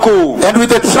and with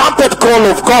the trumpet call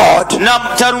of God, na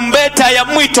tarumbeta ya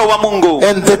mwito wa Mungu,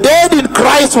 and the dead in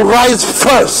Christ will rise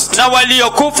first. na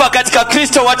waliokufa katika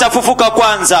Kristo watafufuka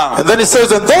kwanza. And then he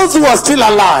says, and those who are still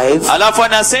alive, Alafu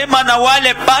anasema na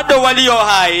wale bado walio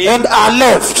hai and are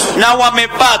left, na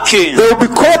wamebaki, they will be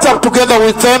caught up together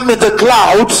with them in the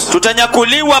clouds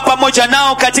tutanyakuliwa pamoja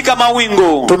nao katika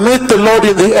mawingu to meet the Lord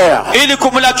in the air. ili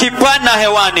kumlaki Bwana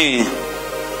hewani.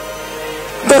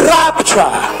 The rapture.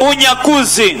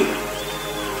 Unyakuzi.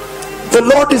 The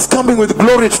Lord is coming with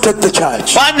glory to take the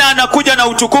church. Bwana anakuja na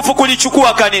utukufu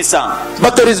kulichukua kanisa.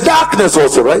 But there is darkness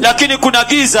also, right? Lakini kuna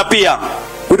giza pia.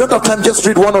 We don't have time, just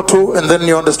read one or two and then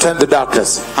you understand the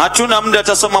darkness. Hatuna muda,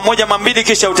 tasoma moja mambili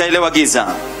kisha utaelewa giza.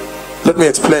 Let me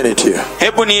explain it here.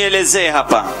 Hebu nielezee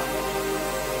hapa.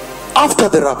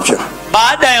 After the rapture,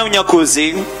 baada ya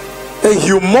unyakuzi, a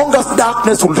humongous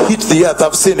darkness will hit the earth.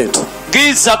 I've seen it.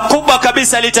 Giza kubwa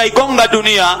kabisa litaigonga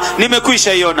dunia,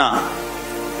 nimekwisha iona.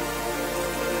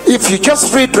 If you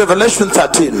just read Revelation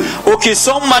 13,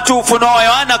 ukisoma tu Ufunuo wa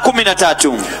Yohana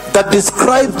 13, that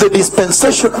describes the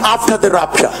dispensation after the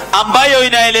rapture, ambayo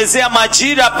inaelezea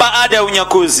majira baada ya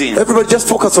unyakuzi. Everybody just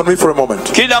focus on me for a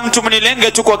moment. Kila mtu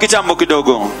mnilenge tu kwa kitambo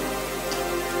kidogo.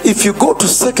 If you go to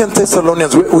 2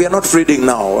 Thessalonians, we are not reading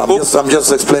now. I'm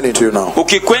just explaining to you now.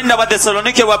 Ukikwenda wa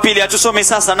Thessalonike wa pili, hatusomi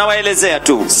sasa, na waelezea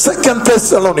tu. 2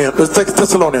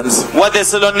 Thessalonians. Wa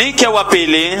Thessalonike wa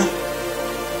pili,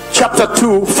 chapter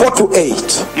 2, 4 to 8.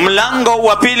 Mlango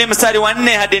wa pili mstari wa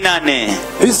 4 hadi 8.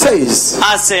 He says,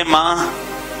 asema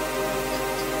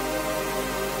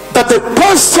that the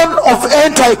person of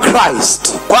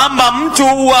Antichrist, kwamba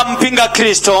mtu wa mpinga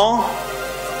Kristo,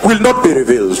 will not be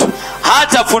revealed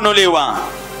hatafunuliwa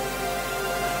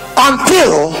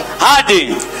until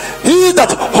hadi he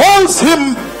that holds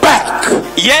him back,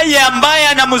 yeye ambaye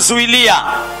anamzuilia,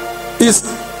 is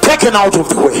taken out of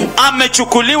the way.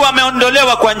 Amechukuliwa,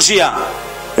 ameondolewa kwa njia.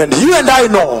 And you and I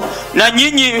know, na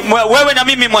nyinyi wewe na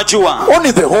mimi mwajua,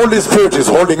 only the Holy Spirit is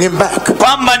holding him back.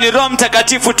 Kwamba ni Roho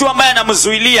Mtakatifu tu ambaye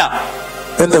anamzuilia.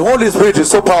 And the Holy Spirit is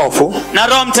so powerful. Na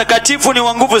Roho Mtakatifu ni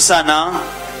wa nguvu sana.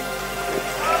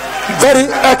 Very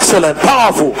excellent,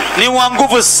 powerful. Ni wa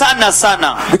nguvu sana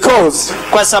sana. Because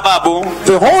kwa sababu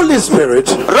the Holy Spirit,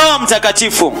 Roho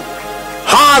Mtakatifu,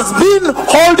 has been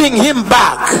holding him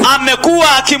back,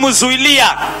 amekuwa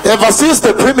akimzuilia ever since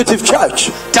the primitive church.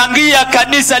 Tangia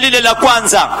kanisa lile la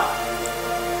kwanza.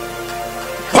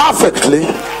 Perfectly,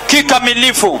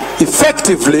 kikamilifu,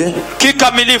 effectively,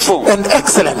 kikamilifu, and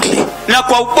excellently. Na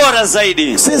kwa ubora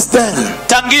zaidi. Since then,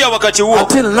 tangia wakati huo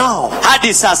until now,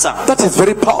 hadi sasa. That is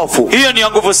very powerful. Hiyo ni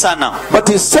nguvu sana. But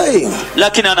he's saying,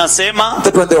 lakini anasema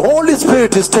that when the Holy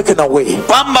Spirit is taken away,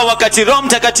 kwamba wakati Roho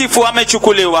Mtakatifu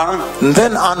amechukuliwa,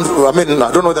 then I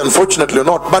don't know whether unfortunately or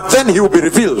not, but then he will be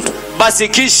revealed. Basi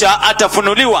kisha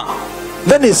atafunuliwa.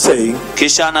 Then he's saying,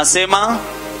 kisha anasema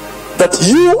that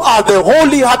you are the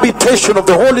holy habitation of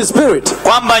the Holy Spirit.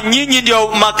 Kwamba nyinyi ndio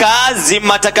makaazi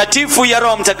matakatifu ya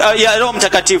Roho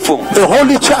Mtakatifu. The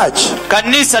holy church.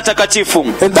 Kanisa takatifu.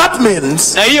 And that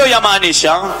means, na hiyo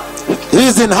yamaanisha, he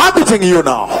is inhabiting you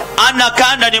now.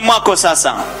 Anakaa ndani mwako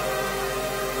sasa.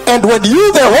 And when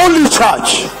you, the holy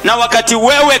church, na wakati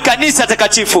wewe kanisa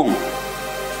takatifu,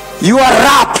 you are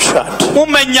raptured,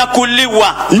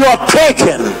 umenyakuliwa, you are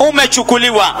taken,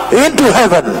 umechukuliwa into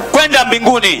heaven, kwenda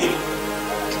mbinguni.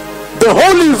 The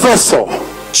holy vessel,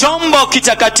 chombo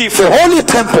kitakatifu, the holy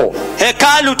temple,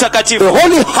 hekalu takatifu, the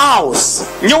holy house,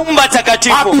 nyumba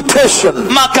takatifu, habitation,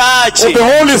 makaaji of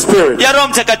the Holy Spirit, ya Roho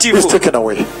Mtakatifu, is taken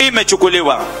away.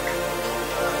 Imechukuliwa.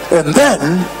 And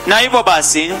then, na hivyo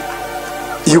basi,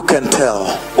 you can tell,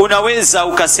 unaweza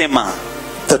ukasema,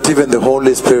 that even the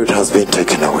Holy Spirit has been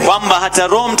taken away. Kwamba hata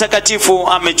Roho Mtakatifu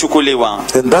amechukuliwa.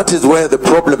 And that is where the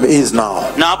problem is now.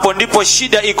 Na hapo ndipo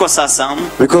shida iko sasa.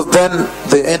 Because then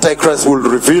the Antichrist will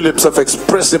reveal himself,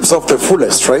 express himself the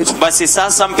fullest, right? Basi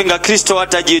sasa mpinga Kristo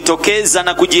atajitokeza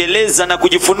na kujieleza na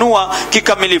kujifunua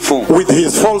kikamilifu. With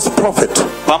his false prophet.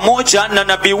 Pamoja na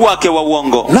nabii wake wa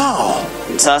uongo. Now,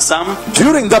 sasa,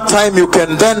 during that time you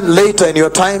can then later in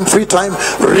your time, free time,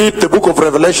 read the book of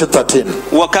Revelation 13.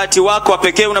 Wakati wako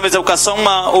pekee unaweza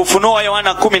ukasoma Ufunuo wa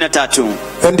Yohana 13.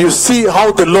 And you see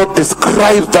how the Lord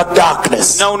describes that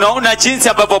darkness. Na unaona jinsi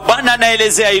ambavyo Bwana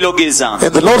anaelezea hilo giza.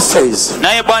 And the Lord says,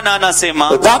 naye Bwana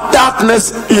anasema, that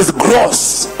darkness is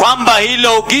gross. Kwamba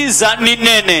hilo giza ni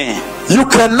nene. you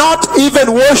cannot even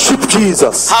worship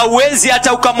Jesus. hauwezi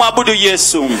hata ukamwabudu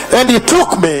Yesu. And he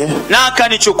took me Na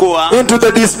akanichukua into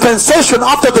the dispensation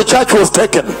after the church was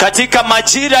taken. katika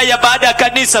majira ya baada ya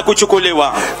kanisa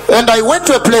kuchukuliwa. And I went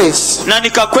to a place, Na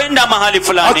nikakwenda mahali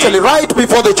actually fulani right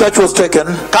before the church was taken.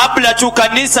 kabla tu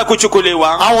kanisa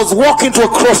kuchukuliwa. I was walking to a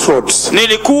crossroads,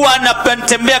 Nilikuwa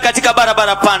natembea katika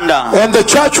barabara panda and the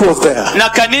church was there, na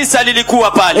kanisa lilikuwa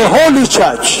a pale, holy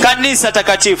church. kanisa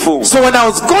takatifu. So when I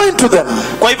was going to them,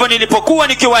 Kwa hivyo nilipokuwa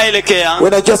nikiwaelekea,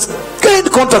 when I just gained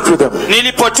contact with them,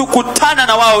 nilipotukutana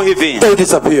na wao hivi, they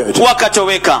disappeared.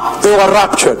 wakatoweka, They were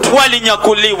raptured.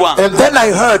 walinyakuliwa. And then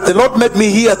I heard the Lord made me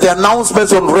hear the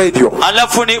announcements on radio.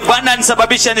 Alafu Bwana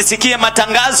nisababisha nisikie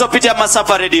matangazo kupitia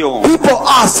masafa radio, People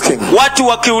asking, watu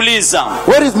wakiuliza,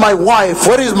 where is my wife?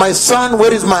 Where is my son?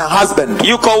 Where is my husband?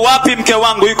 yuko wapi mke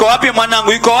wangu, yuko wapi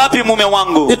mwanangu, yuko wapi mume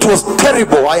wangu? It was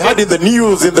terrible. I heard in the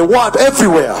news, in the word,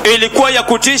 everywhere. Ilikuwa ya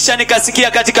kutisha,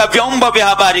 nikasikia katika vyombo vya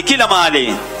habari kila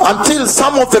mahali, Until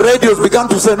some of the radios began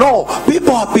to say, no,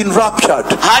 people have been raptured.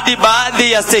 hadi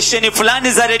baadhi ya stesheni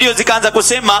fulani za redio zikaanza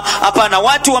kusema hapana,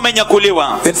 watu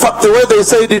wamenyakuliwa. In fact, the way they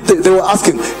said it, they were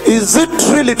asking, is it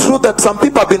really true that some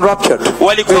people have been raptured?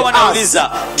 Walikuwa They asked. wanauliza,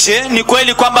 je, ni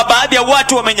kweli kwamba baadhi ya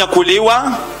watu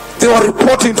wamenyakuliwa? They were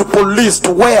reporting to police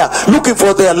to where, looking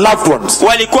for their loved ones.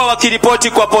 Walikuwa wakiripoti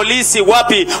kwa polisi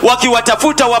wapi,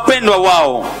 wakiwatafuta wapendwa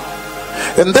wao.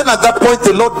 And then at that point,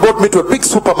 the Lord brought me to a big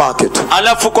supermarket,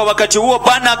 Alafu kwa wakati huo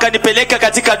Bwana akanipeleka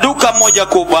katika duka moja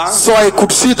kubwa, so I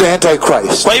could see the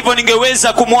Antichrist. kwa hivyo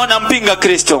ningeweza kumwona mpinga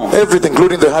Kristo. Everything,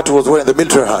 including the hat he was wearing, the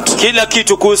military hat. Kila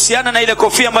kitu kuhusiana na ile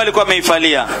kofia ambayo alikuwa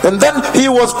ameivalia. And then he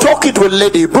was talking to a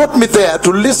lady. He brought me there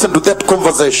to listen to that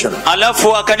conversation.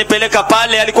 Alafu akanipeleka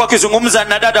pale, alikuwa akizungumza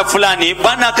na dada fulani.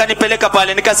 Bwana akanipeleka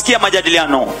pale, nikasikia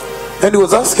majadiliano, And he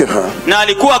was asking her, na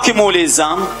alikuwa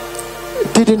akimuuliza,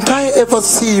 didn't I ever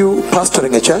see you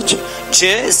pastoring a church?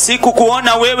 je,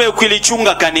 sikukuona wewe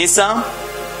ukilichunga kanisa?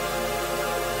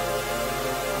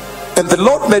 And the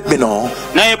Lord made me know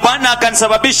Naye Bwana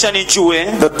akanisababisha nijue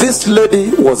that this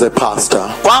lady was a pastor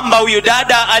kwamba huyu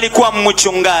dada alikuwa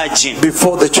mchungaji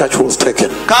before the church was taken.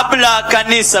 kabla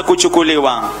kanisa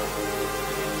kuchukuliwa.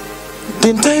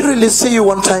 Didn't I really see you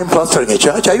one time pastoring a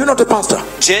church? Are you not a pastor?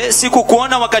 Je,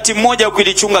 sikukuona wakati mmoja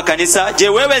ukilichunga kanisa? Je,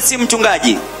 wewe si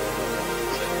mchungaji?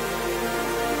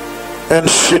 And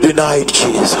she denied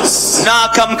Jesus. Na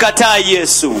akamkataa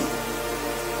Yesu,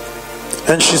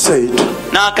 And she said,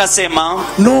 na akasema,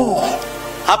 no,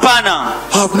 hapana,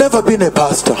 I've never been a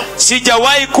pastor.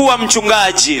 sijawahi kuwa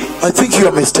mchungaji. I think you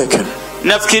are mistaken.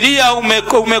 Nafikiria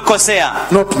umekosea,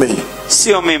 Not me.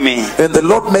 sio mimi. And the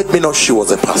Lord made me know she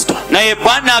was a pastor. Naye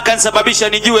Bwana akanisababisha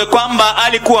nijue kwamba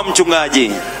alikuwa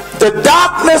mchungaji. The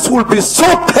darkness will be so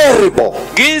terrible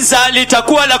Giza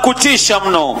litakuwa la kutisha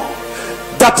mno,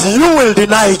 that you will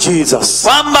deny Jesus.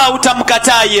 kwamba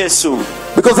utamkataa Yesu.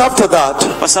 Because after that,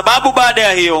 Kwa sababu baada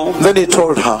ya hiyo, then he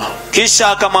told her, kisha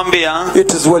akamwambia,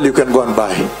 it is well, you can go and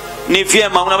buy. ni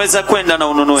vyema, unaweza kwenda na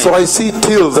ununue. So I see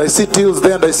tills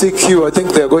there, and I see Q. I think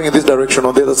they are going in this direction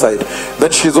on the other side.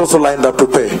 Then she's also lined up to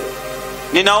pay.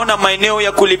 Ninaona maeneo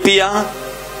ya kulipia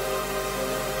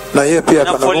Na yeye pia na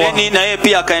akanunua. foleni, na yeye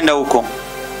pia akaenda huko.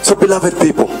 So beloved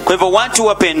people, Kwa hivyo watu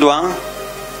wapendwa,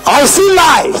 I see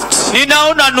light.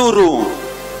 ninaona nuru,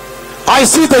 I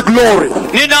see the glory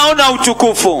ninaona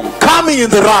utukufu coming in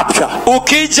the rapture.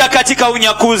 ukija katika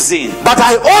unyakuzi, But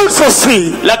I also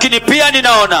see lakini pia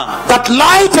ninaona that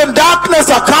light and darkness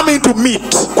are coming to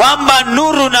meet kwamba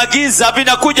nuru na giza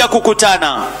vinakuja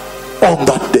kukutana on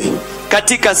that day.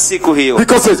 katika siku hiyo.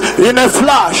 Because it's in a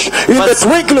flash, in the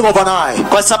twinkling of an eye.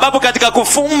 Kwa sababu katika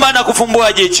kufumba na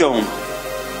kufumbua jicho,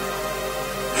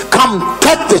 Come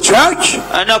take the church.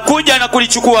 anakuja na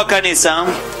kulichukua kanisa,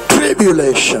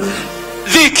 Tribulation.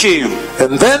 dhiki,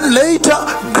 And then later,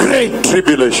 great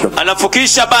tribulation. alafu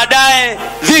kisha baadaye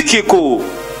dhiki kuu.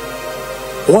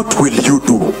 What will you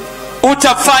do?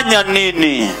 Utafanya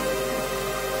nini?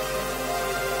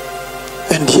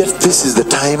 And yet this is the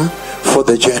time for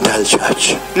the Gentile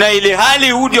church. Na ili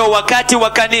hali huu ndio wakati wa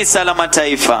kanisa la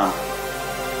mataifa.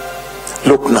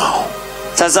 Look now.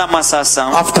 Tazama sasa,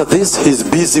 After this, he's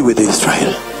busy with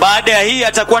Israel. baada ya hii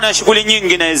atakuwa na shughuli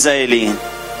nyingi na Israeli.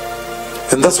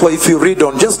 And that's why if you read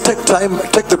on, just take time,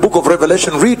 take the book of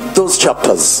Revelation, read those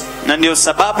chapters. Na ndio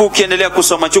sababu ukiendelea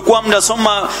kusoma, chukua muda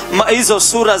soma hizo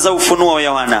sura za Ufunuo wa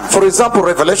Yohana. For example,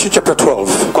 Revelation chapter 12.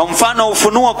 Kwa mfano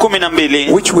Ufunuo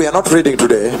 12, which we are not reading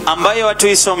today. ambayo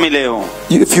hatuisomi leo.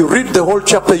 If you read the whole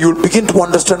chapter, you'll begin to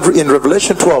understand in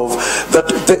Revelation 12 that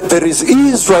there is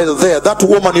Israel there. That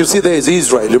woman you see there is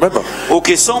Israel, remember?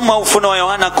 Ukisoma Ufunuo wa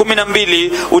Yohana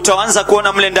 12 utaanza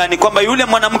kuona mle ndani kwamba yule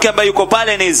mwanamke ambaye yuko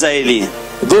pale ni Israeli.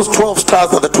 Those 12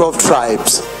 stars are the 12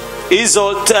 tribes.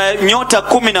 Hizo nyota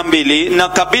 12 na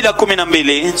kabila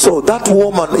 12. So that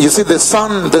woman, you see the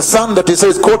sun that he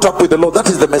says caught up with the Lord, that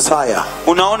is the Messiah.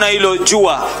 Unaona hilo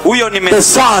jua, huyo ni The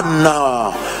son,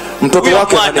 mtoto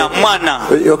wake mwana.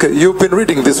 Okay, you've been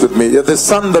reading this with me. The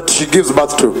son that she gives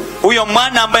birth to. Huyo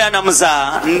mwana ambaye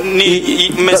anamzaa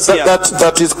ni Mesia.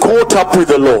 That is caught up with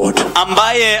the Lord.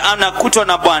 Ambaye anakutwa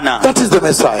na Bwana. That is the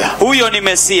Messiah. Huyo ni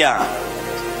Mesia.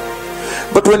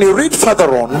 But when you read further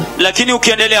on, lakini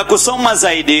ukiendelea kusoma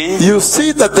zaidi, you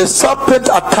see that the serpent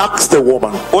attacks the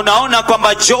woman. Unaona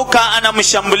kwamba joka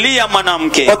anamshambulia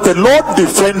mwanamke. But the Lord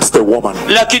defends the woman.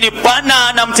 Lakini Bwana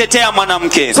anamtetea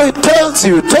mwanamke. So it tells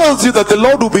you that the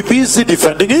Lord will be busy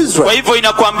defending Israel. Kwa hivyo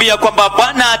inakuambia kwamba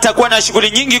Bwana atakuwa na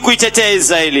shughuli nyingi kuitetea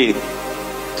Israeli.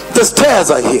 The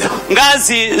stairs are here.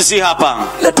 Ngazi zi hapa.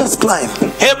 Let us climb.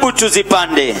 Hebu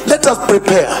tuzipande. Let us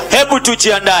prepare. Hebu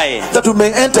tujiandae. That we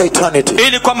may enter eternity.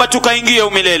 Ili kwamba tukaingie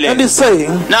umilele. And he's saying,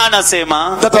 na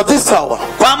anasema that at this hour,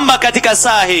 kwamba katika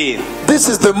saa hii, this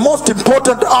is the most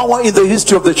important hour in the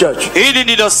history of the church. Hili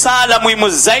ndilo saa la muhimu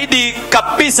zaidi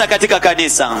kabisa katika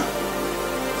kanisa.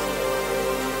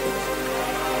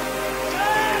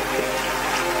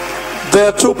 There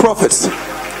are two prophets.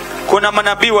 Kuna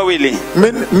manabii wawili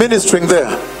ministering there.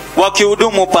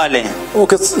 Wakihudumu pale.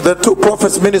 Okay, there are two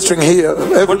prophets ministering here.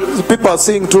 People are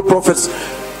seeing two prophets.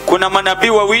 Kuna manabii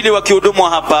wawili wakihudumu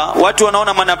hapa. Watu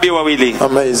wanaona manabii wawili.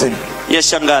 Amazing.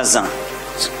 Yashangaza.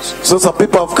 So some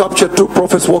people have captured two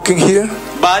prophets walking here.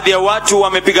 Baadhi ya watu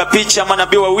wamepiga picha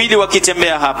manabii wawili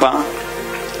wakitembea hapa.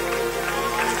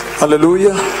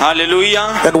 Hallelujah.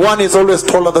 Hallelujah. And one is always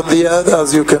taller than the other,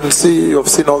 as you can see, you have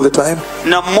seen all the time.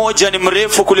 Na mmoja ni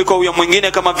mrefu kuliko huyo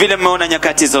mwingine kama vile mmeona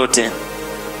nyakati zote.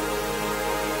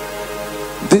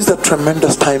 These are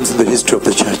tremendous times in the history of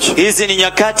the church. Hizi ni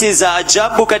nyakati za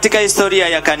ajabu katika historia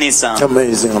ya kanisa.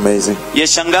 Amazing, amazing.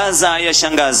 Yashangaza,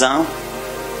 yashangaza.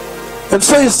 And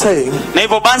so he's saying, na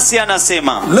hivyo basi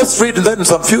anasema, let's read then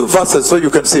some few verses so you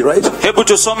can see, right? Hebu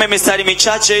tusome mistari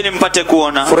michache ili mpate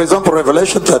kuona. For example,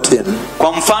 Revelation 13.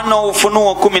 Kwa mfano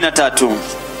Ufunuo 13.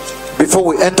 Before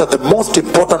we enter the most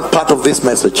important part of this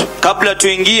message, kabla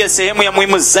tuingie sehemu ya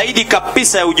muhimu zaidi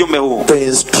kabisa ya ujumbe huu, the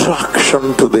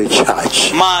instruction to the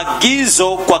church.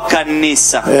 Maagizo kwa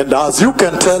kanisa. And as you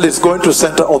can tell, it's going to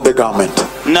center on the garment.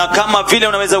 Na kama vile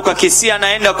unaweza ukakisia,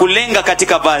 naenda kulenga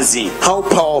katika vazi. How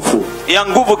powerful. Ya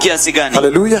nguvu kiasi gani.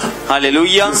 Hallelujah.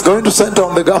 Hallelujah. It's going to center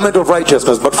on the garment of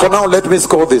righteousness. But for now, let me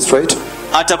score this, right?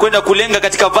 Atakwenda kulenga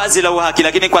katika vazi la uhaki,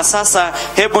 lakini kwa sasa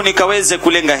hebu nikaweze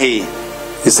kulenga hii.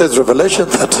 He says, Revelation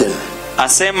 13.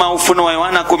 Asema Ufunuo wa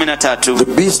Yohana 13. The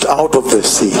beast out of the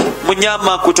sea.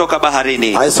 Mnyama kutoka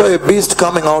baharini. I saw a beast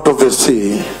coming out of the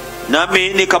sea.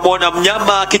 Nami nikamwona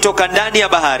mnyama akitoka ndani ya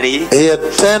bahari. He had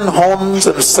 10 horns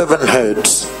and 7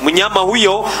 heads. Mnyama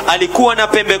huyo alikuwa na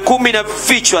pembe 10 na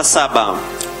vichwa 7.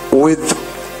 With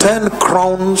 10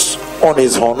 crowns on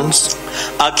his horns.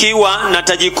 Akiwa na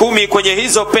taji 10 kwenye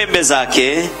hizo pembe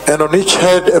zake. And on each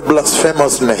head a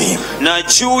blasphemous name. Na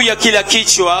juu ya kila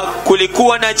kichwa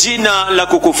kulikuwa na jina la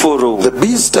kukufuru. The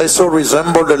beast I saw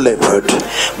resembled a leopard.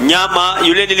 Mnyama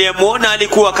yule niliyemwona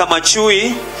alikuwa kama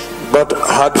chui, but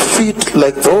had feet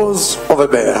like those of a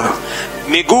bear.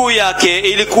 Miguu yake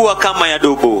ilikuwa kama ya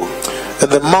dubu.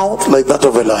 And the mouth like that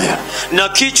of a lion. Na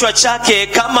kichwa chake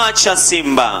kama cha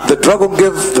simba. The dragon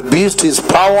gave the beast his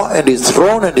power and his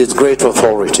throne and his great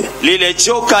authority. Lile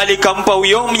joka likampa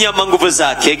huyo mnyama nguvu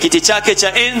zake, kiti chake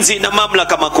cha enzi na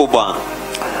mamlaka makubwa.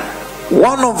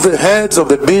 One of the heads of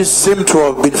the beast seemed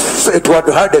to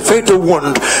have had a fatal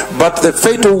wound, but the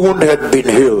fatal wound had been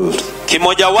healed.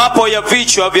 Kimojawapo ya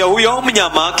vichwa vya huyo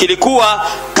mnyama kilikuwa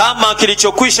kama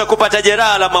kilichokwisha kupata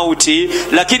jeraha la mauti,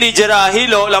 lakini jeraha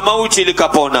hilo la mauti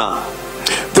likapona.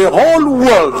 The whole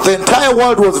world, the entire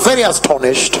world was very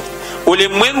astonished.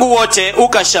 Ulimwengu wote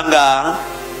ukashangaa.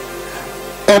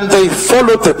 And they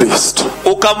followed the beast.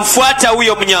 Ukamfuata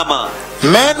huyo mnyama.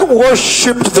 Men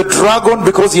worshipped the dragon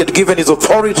because he had given his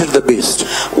authority to the beast.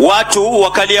 Watu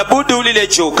wakaliabudu lile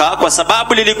joka kwa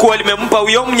sababu lilikuwa limempa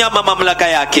huyo mnyama mamlaka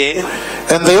yake.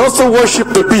 And they also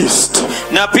worshipped the beast.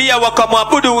 Na pia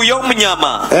wakamwabudu huyo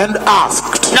mnyama. And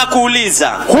asked, na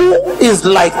kuuliza, who is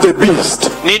like the beast?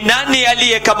 ni nani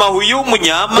aliye kama huyu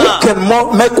mnyama? Who can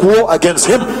make war against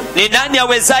him? Ni nani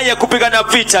awezaye kupigana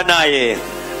vita naye?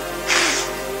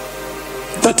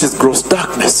 That is gross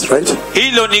darkness, right?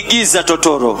 Hilo ni giza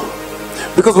totoro.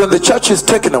 Because when the church is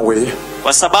taken away,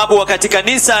 kwa sababu wakati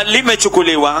kanisa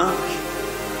limechukuliwa,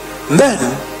 then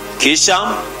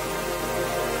kisha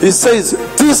he says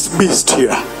this beast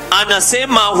here,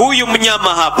 anasema huyu mnyama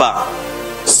hapa,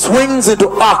 swings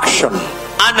into action.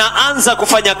 Anaanza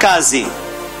kufanya kazi.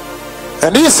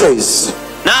 And he says,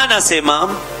 na anasema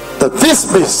that this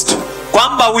beast,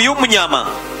 kwamba huyu mnyama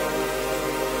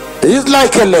is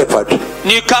like a leopard,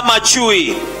 ni kama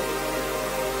chui,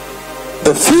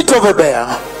 the feet of a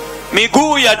bear,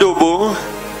 miguu ya dubu,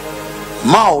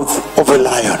 mouth of a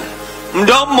lion.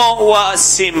 mdomo wa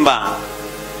simba.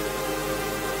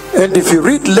 And if you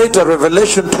read later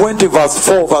Revelation 20 verse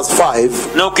 4 verse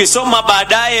 5, na ukisoma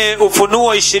baadaye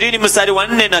Ufunuo 20 mstari wa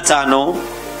 4 na 5,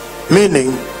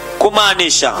 meaning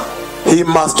kumaanisha he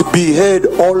must behead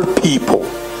all people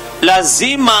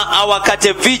lazima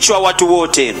awakate vichwa watu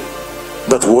wote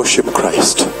that worship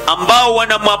Christ. ambao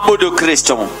wanamwabudu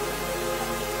Kristo.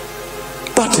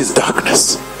 That is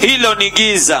darkness. Hilo ni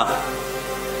giza.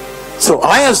 So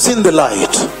I have seen the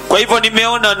light, kwa hivyo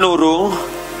nimeona nuru,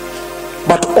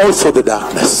 but also the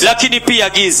darkness. lakini pia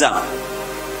giza.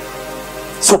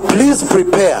 So please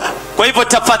prepare. Kwa hivyo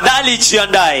tafadhali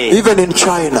jiandae. Even in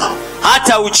China,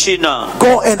 hata Uchina,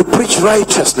 go and preach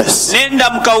righteousness, nenda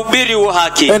mkahubiri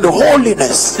uhaki and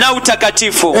holiness, na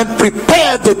utakatifu, and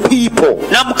prepare the people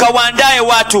na mkawaandae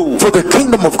watu for the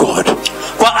kingdom of God.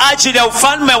 kwa ajili ya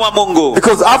ufalme wa Mungu.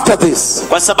 Because after this,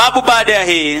 kwa sababu baada ya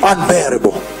hii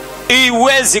unbearable,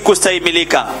 iwezi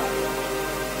kustahimilika.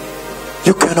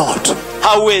 you cannot,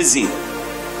 hauwezi,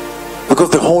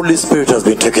 because the Holy Spirit has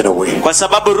been taken away. kwa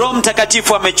sababu Roho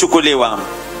Mtakatifu amechukuliwa.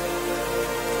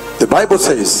 The Bible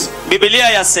says, Biblia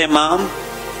yasema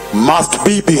must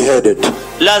be beheaded,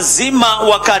 lazima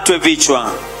wakatwe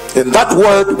vichwa, and that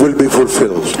word will be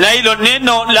fulfilled. na hilo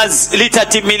neno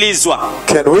litatimilizwa.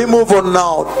 Can we move on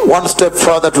now one step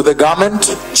further to the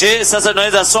garment? Je, sasa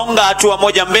tunaweza songa hatua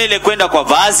moja mbele kwenda kwa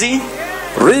vazi?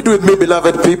 Read with me,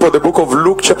 beloved people, the book of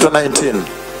Luke chapter 19.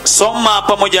 Soma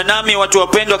pamoja nami watu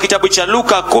wapendwa kitabu cha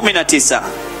Luka 19.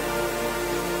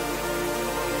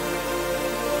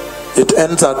 It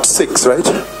ends at 6, right?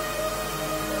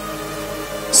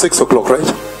 6 o'clock,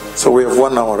 right? So we have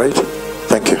 1 hour, right?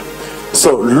 Thank you.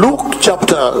 So Luke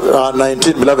chapter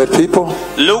 19, beloved people.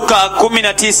 Luka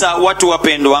 19 watu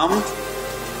wapendwa.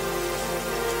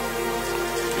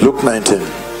 Luke 19.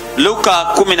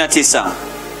 Luka 19.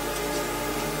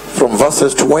 From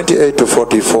verses 28 to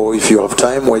 44, if you have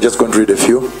time, we're just going to read a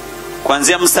few.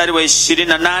 Kuanzia mstari wa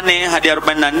 28 hadi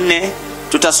 44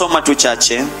 tutasoma tu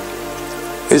chache.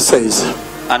 It says,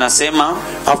 anasema,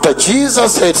 after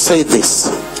Jesus had said this,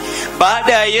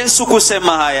 baada ya Yesu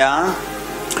kusema haya,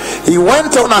 he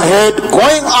went on ahead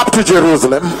going up to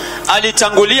Jerusalem.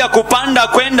 alitangulia kupanda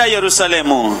kwenda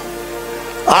Yerusalemu.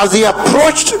 As he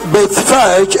approached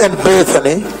Bethphage and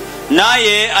Bethany,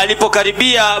 naye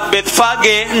alipokaribia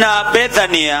Bethfage na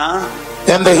Bethania,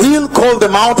 and the hill called the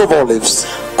Mount of Olives,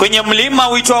 kwenye mlima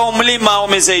uitwao mlima wa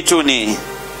Mizeituni,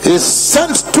 he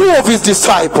sent 2 of his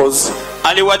disciples,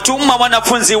 aliwatuma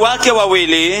wanafunzi wake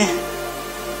wawili,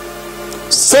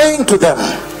 saying to them,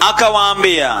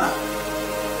 akawaambia,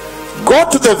 go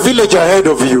to the village ahead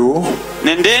of you.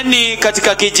 nendeni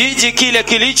katika kijiji kile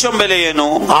kilicho mbele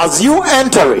yenu. As you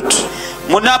enter it,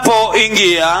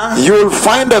 mnapoingia, you will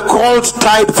find a colt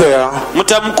tied there,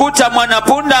 mtamkuta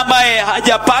mwanapunda ambaye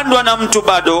hajapandwa na mtu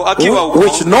bado akiwa huko,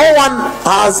 which no one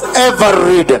has ever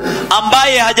ridden.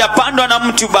 ambaye hajapandwa na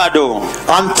mtu bado.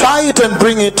 Untie it and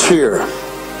bring it here.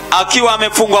 akiwa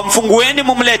amefungwa, mfungueni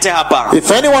mumlete hapa.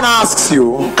 If anyone asks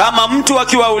you, kama mtu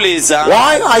akiwauliza,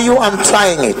 why are you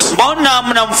untying it? mbona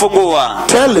mnamfungua?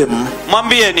 Tell him,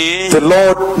 mwambieni, the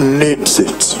Lord needs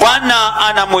it. Bwana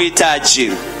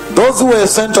anamuhitaji. Those who were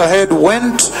sent ahead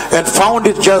went and found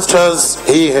it just as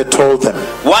he had told them.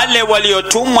 Wale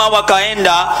waliotumwa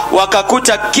wakaenda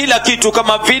wakakuta kila kitu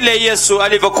kama vile Yesu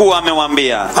alivyokuwa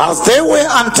amewaambia. As they were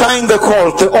untying the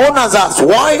colt, the owners asked,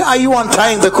 why are you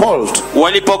untying the colt?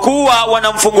 Walipokuwa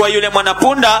wanamfungua yule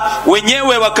mwanapunda,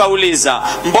 wenyewe wakauliza,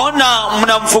 mbona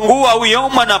mnamfungua huyo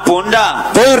mwanapunda?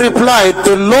 They replied,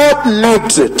 the Lord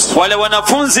needs it. Wale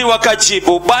wanafunzi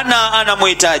wakajibu, Bwana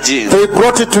anamuhitaji. They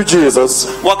brought it to Jesus.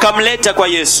 wakamleta kwa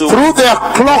Yesu. threw their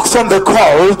cloaks on the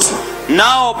colt,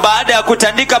 Nao baada ya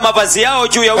kutandika mavazi yao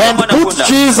juu ya huyo and put mwanapunda,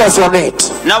 Jesus on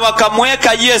it. na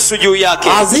wakamweka Yesu juu yake.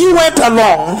 As he went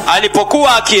along,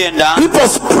 Alipokuwa akienda, people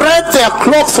spread their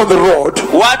cloaks on the road.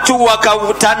 watu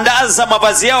wakatandaza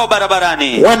mavazi yao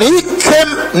barabarani. When he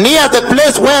came near the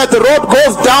place where the road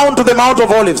goes down to the Mount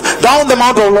of Olives, down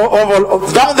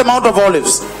the Mount of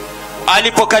Olives,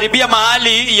 Alipokaribia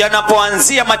mahali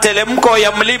yanapoanzia matelemko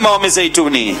ya mlima wa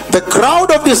Mizeituni, the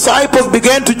crowd of disciples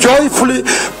began to joyfully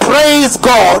praise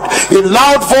God in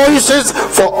loud voices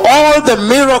for all the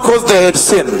miracles they had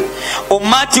seen.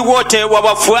 umati wote wa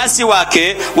wafuasi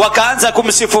wake wakaanza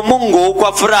kumsifu Mungu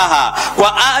kwa furaha,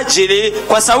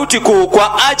 kwa sauti kuu,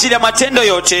 kwa ajili ya matendo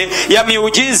yote ya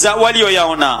miujiza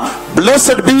walioyaona.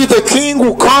 Blessed be the King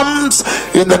who comes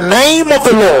in the name of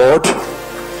the Lord.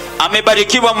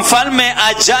 Amebarikiwa mfalme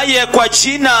ajaye kwa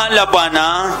jina la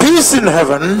Bwana. Peace in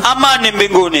heaven Amani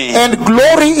mbinguni and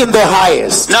glory in the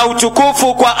highest. na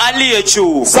utukufu kwa aliye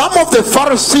juu. Some of the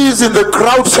Pharisees in the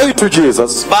crowd say to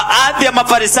Jesus, Baadhi ya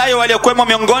Mafarisayo waliokuwa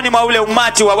miongoni mwa ule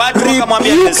umati wa watu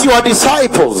wakamwambia rebuke Yesu, your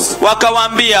disciples.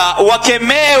 wakawaambia,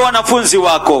 wakemee wanafunzi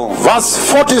wako. Verse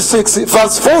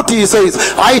 40 he says,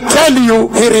 I tell you,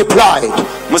 he replied.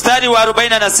 Mstari wa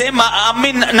 40 anasema,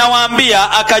 amin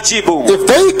nawaambia, akajibu, If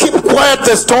they keep quiet,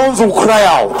 the stones will cry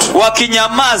out.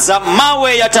 wakinyamaza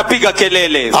mawe yatapiga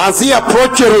kelele. As he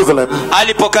approached Jerusalem,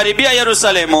 Alipokaribia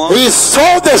Yerusalemu he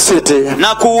saw the city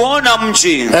na kuona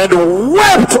mji, and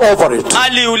wept over it.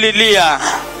 aliulilia.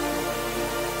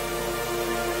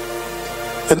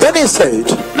 And then he said,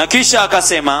 Na kisha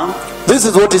akasema, this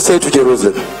is what he said to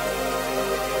Jerusalem.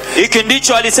 hiki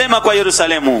ndicho alisema kwa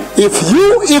Yerusalemu, If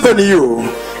you, even you,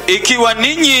 ikiwa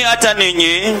ninyi hata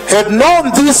ninyi had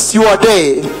known this your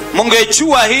day,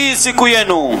 mungejua hii siku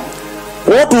yenu,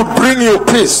 what would bring you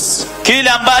peace? kile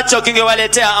ambacho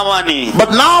kingewaletea amani. But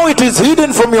now it is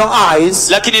hidden from your eyes.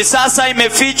 Lakini sasa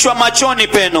imefichwa machoni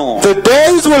penu. The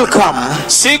days will come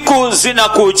Siku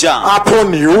zinakuja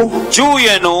upon you juu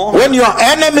yenu, when your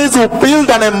enemies will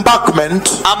build an embankment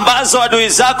ambazo adui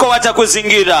zako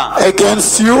watakuzingira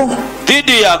against you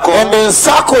dhidi yako, and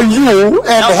encircle you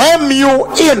and hem you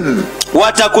in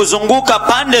watakuzunguka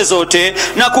pande zote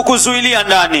na kukuzuilia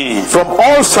ndani from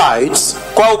all sides.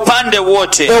 kwa upande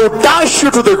wote. They will dash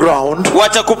you to the ground,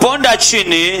 Watakuponda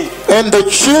chini, and the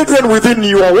children within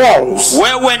your walls.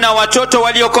 wewe na watoto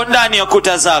walioko ndani ya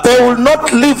kuta zako. They will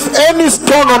not leave any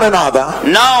stone on another.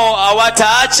 Nao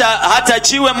hawataacha hata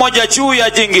jiwe moja juu ya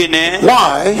jingine.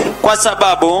 Why?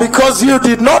 Kwa Because you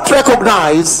did not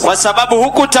recognize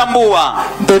hukutambua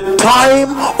the time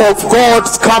of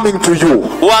God's coming to you.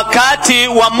 wakati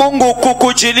wa Mungu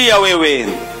kukujilia wewe.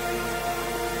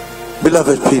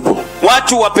 Beloved people,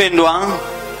 Watu wapendwa,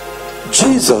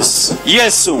 Jesus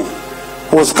Yesu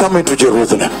was coming to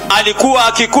Jerusalem. alikuwa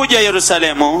akikuja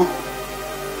Yerusalemu.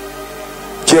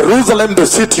 Jerusalem, the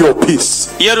city of peace.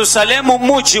 Yerusalemu,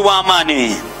 mji wa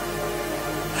amani.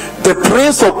 The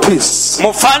Prince of Peace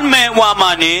Mfalme wa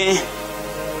amani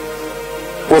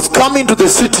was coming to the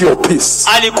city of peace.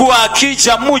 alikuwa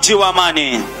akija mji wa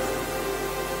amani.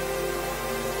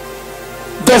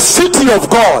 The city of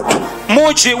God.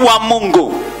 Mji wa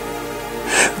Mungu.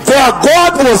 Their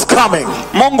God was coming.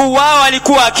 Mungu wao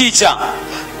alikuwa akija.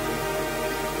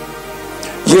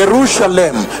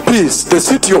 Jerusalem, peace, the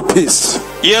city of peace.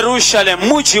 Yerusalem,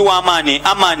 mji wa amani,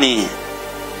 amani.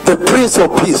 The Prince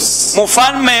of Peace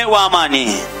Mfalme wa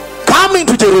amani coming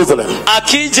to Jerusalem.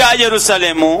 akija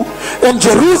Yerusalemu. And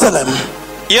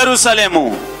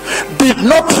Yerusalemu did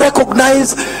not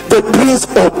recognize the Prince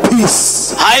of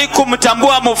Peace.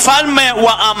 haikumtambua mfalme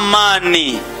wa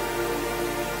amani.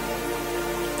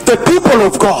 The people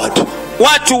of God,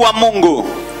 Watu wa Mungu,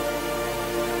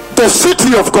 the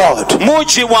city of God,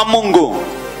 mji wa Mungu,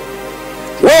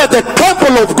 where the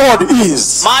temple of God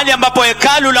is, mahali ambapo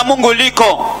hekalu la Mungu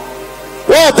liko,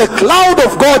 where the cloud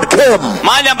of God came.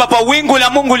 mahali ambapo wingu la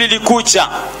Mungu lilikuja.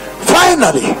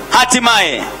 Finally,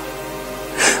 Hatimaye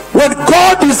when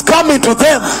God is coming to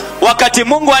them, wakati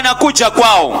Mungu anakuja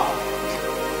kwao,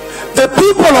 the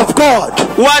people of God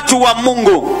watu wa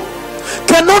Mungu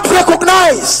cannot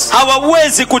recognize.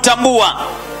 hawawezi kutambua.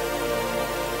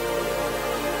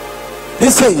 He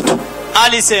said,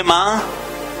 Alisema,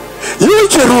 you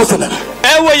Jerusalem,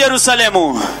 ewe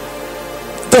Yerusalemu,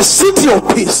 the city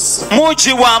of peace.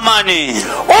 mji wa amani.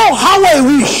 Oh, how I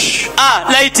wish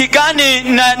Laiti gani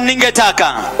na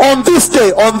ningetaka on this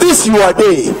day, on this your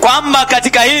day, kwamba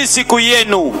katika hii siku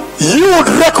yenu you would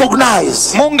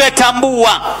recognize.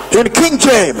 mungetambua. In King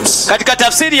James, Katika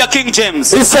tafsiri ya King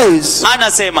James he says,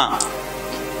 anasema,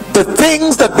 the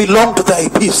things that belong to thy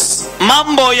peace.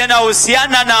 mambo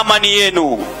yanayohusiana na amani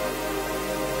yenu.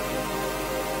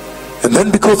 And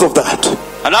then because of that,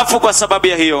 Alafu kwa sababu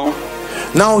ya hiyo,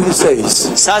 now he says,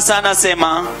 sasa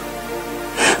anasema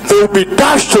they will be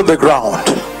dashed on the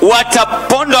ground,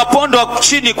 watapondwa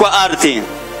chini kwa ardhi,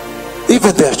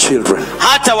 even their children.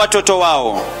 hata watoto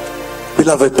wao.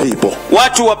 Beloved people,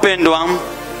 Watu wapendwa,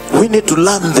 we need to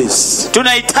learn this.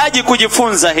 tunahitaji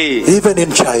kujifunza hii. Even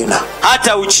in China,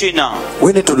 Hata Uchina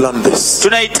we need to learn this.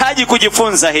 tunahitaji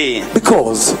kujifunza hii,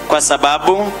 Because kwa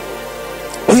sababu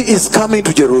he is coming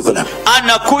to Jerusalem.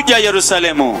 anakuja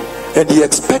Yerusalemu, And he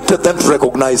expected them to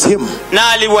recognize him. na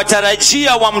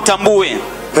aliwatarajia wamtambue,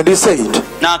 And he said,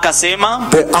 na akasema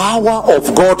the hour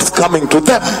of God's coming to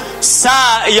them,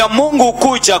 saa ya Mungu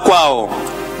kuja kwao,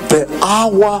 the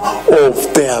hour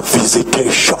of their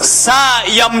visitation. saa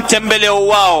ya mtembeleo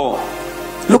wao.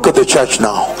 Look at the church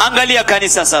now. Angalia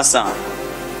kanisa sasa.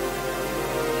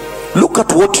 Look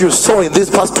at what you saw in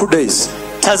these past 2 days.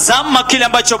 Tazama kile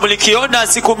ambacho mlikiona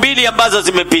siku mbili ambazo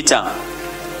zimepita.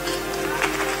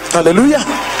 Hallelujah.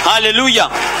 Haleluya.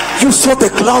 You saw the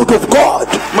cloud of God.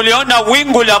 Mliona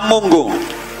wingu la Mungu.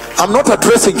 I'm not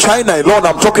addressing China alone.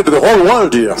 I'm talking to the whole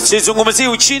world here. Sizungumzii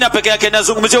Uchina peke yake,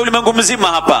 nazungumzia ulimwengu mzima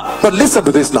hapa. But listen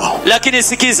to this now. Lakini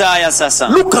sikiza haya sasa.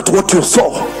 Look at what you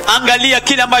saw. Angalia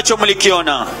kile ambacho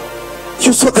mlikiona.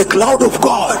 You saw the cloud of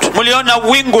God. Mliona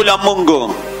wingu la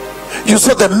Mungu. You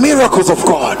saw the miracles of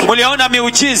God. Mliona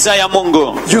miujiza ya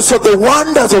Mungu. You saw the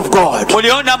wonders of God.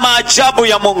 Mliona maajabu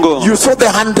ya Mungu. You saw the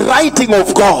handwriting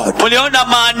of God. Mliona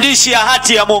maandishi ya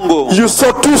hati ya Mungu. You saw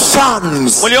 2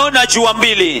 suns. Mliona jua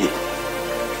mbili.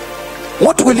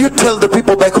 What will you tell the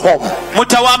people back home?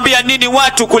 Mtawaambia nini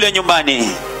watu kule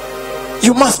nyumbani?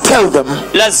 You must tell them,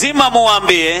 Lazima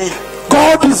muambie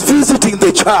God is visiting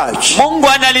the church. Mungu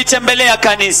analitembelea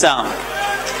kanisa.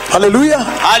 Hallelujah.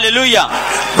 Haleluya.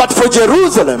 But for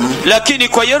Jerusalem, Lakini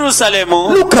kwa Yerusalemu,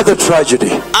 look at the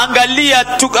tragedy. angalia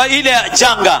ile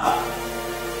janga,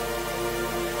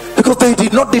 Because they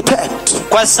did not detect.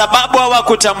 kwa sababu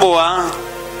hawakutambua,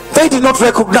 They did not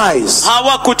recognize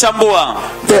hawakutambua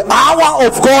the hour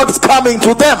of God's coming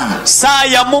to them. saa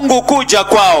ya Mungu kuja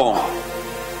kwao.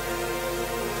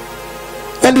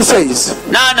 And he says,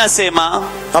 Na anasema,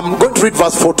 I'm going to read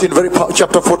verse 14,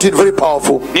 chapter 14, very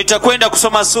powerful. nitakwenda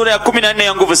kusoma sura ya 14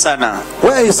 ya nguvu sana,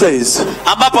 Where he says,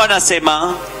 ambapo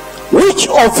anasema, which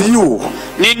of you,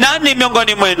 ni nani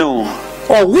miongoni mwenu,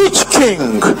 or which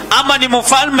king, ama ni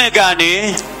mfalme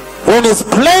gani, when he's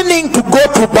planning to go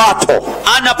to battle,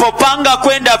 anapopanga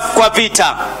kwenda kwa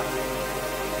vita,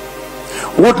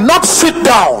 would not sit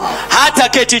down hata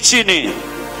keti chini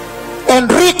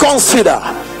and reconsider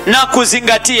na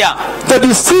kuzingatia the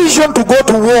decision to go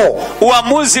to war?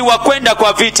 uamuzi wa kwenda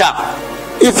kwa vita.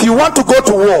 If you want to go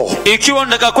to war Ikiwa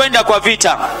unataka kwenda kwa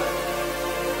vita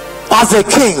as a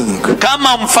king,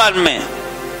 kama mfalme,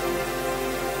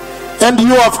 and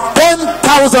you have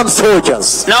 10,000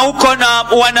 soldiers, na uko na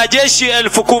wanajeshi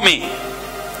 10,000,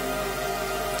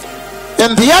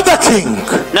 and the other king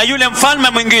na yule mfalme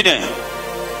mwingine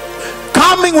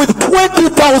coming with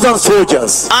 20,000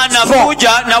 soldiers, strong.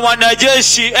 anakuja na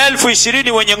wanajeshi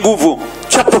 20,000 wenye nguvu.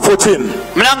 Chapter 14,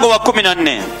 Mlango wa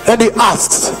 14, and he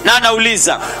asks, na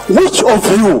anauliza, which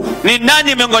of you, ni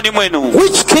nani miongoni mwenu,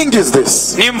 which king is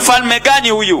this, ni mfalme gani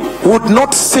huyu, would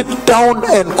not sit down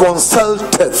and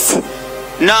consulteth,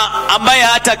 na ambaye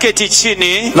hata keti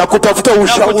chini na kutafuta na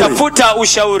ushauri kutafuta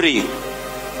ushauri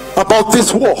about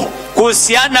this war?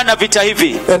 kuhusiana na vita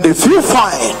hivi? And if you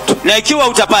find Na ikiwa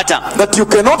utapata that you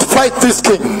cannot fight this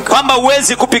king, kwamba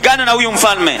huwezi kupigana na huyu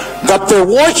mfalme, that the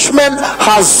watchman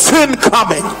has seen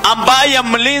coming ambaye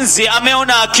mlinzi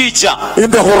ameona akija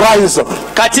in the horizon,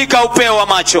 katika upeo wa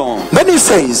macho, then he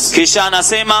says, kisha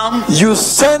anasema, you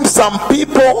send some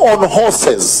people on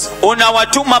horses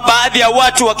unawatuma baadhi ya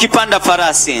watu wakipanda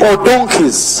farasi or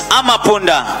donkeys ama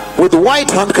punda, with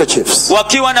white handkerchiefs,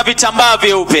 wakiwa na vitambaa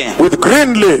vyeupe, with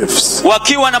green leaves,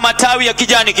 wakiwa na matawi ya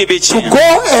kijani to kibichi,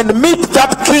 go and meet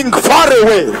that king far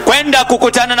away kwenda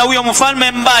kukutana na huyo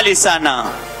mfalme mbali sana,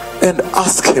 and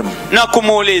ask him, na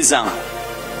kumuuliza,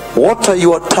 what are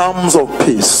your terms of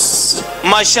peace?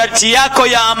 masharti yako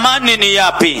ya amani ni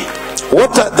yapi?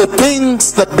 What are the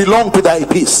things that belong to thy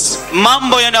peace?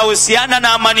 Mambo yanayohusiana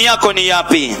na amani yako ni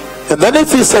yapi? And then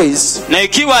if he says, Na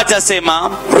ikiwa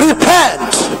atasema,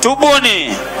 repent,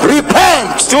 tubuni,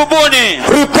 repent, tubuni,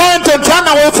 repent and turn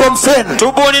away from sin.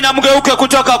 tubuni na mgeuke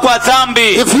kutoka kwa dhambi.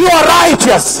 If you are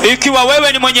righteous, Ikiwa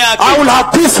wewe ni mwenye I haki, will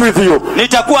have peace with you.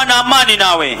 nitakuwa na amani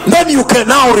nawe. Then you can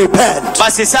now repent.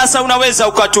 Basi sasa unaweza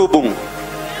ukatubu.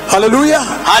 Hallelujah.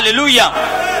 Haleluya.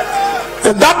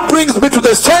 And that brings me to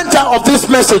the center of this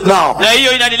message now. Na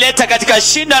hiyo inanileta katika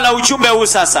shinda la ujumbe huu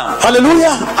sasa.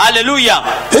 Hallelujah. Hallelujah.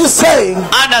 He's saying,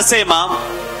 anasema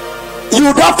you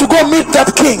would have to go meet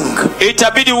that king.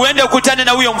 Itabidi uende ukutane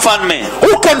na huyo mfalme.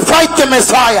 Who can fight the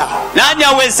Messiah? Nani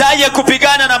awezaye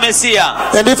kupigana na Mesia?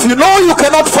 And if you know you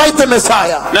cannot fight the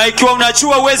Messiah, na ikiwa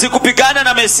unajua huwezi kupigana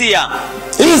na Mesia,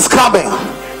 he is coming.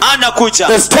 Anakuja.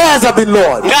 The stairs have been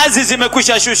lowered. Ngazi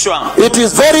zimekwisha shushwa. It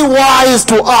is very wise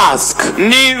to ask,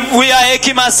 ni ya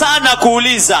hekima sana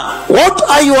kuuliza, what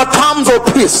are your terms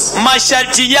of peace?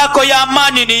 Masharti yako ya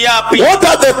amani ni yapi? What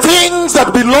are the things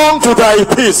that belong to thy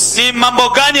peace? Ni mambo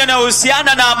gani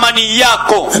yanayohusiana na amani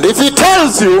yako? And if he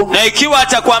tells you, na ikiwa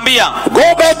atakwambia,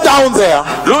 go back down there,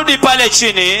 rudi pale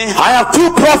chini, I have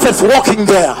 2 prophets walking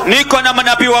there, niko na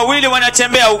manabii wawili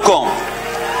wanatembea huko,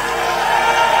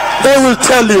 they will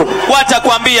tell you.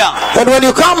 Watakwambia. And when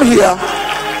you come here,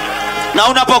 na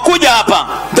unapokuja hapa,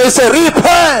 they say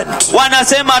repent.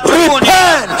 Wanasema tubuni.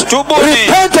 Repent. Tubuni.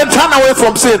 Repent and turn away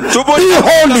from sin. Tubuni. Be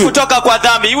holy. Kutoka kwa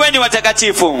dhambi, iweni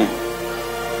watakatifu.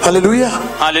 Hallelujah.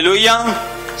 Hallelujah.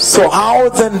 So how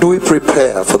then do we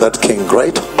prepare for that king,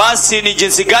 right? Basi ni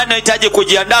jinsi gani tunahitaji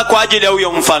kujiandaa kwa ajili ya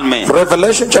huyo mfalme?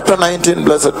 Revelation chapter 19,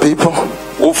 blessed people.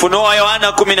 Ufunuo wa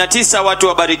Yohana 19, watu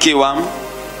wabarikiwa.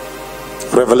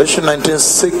 Revelation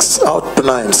 19:6 out to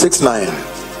 9, 6-9.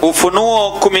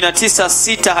 Ufunuo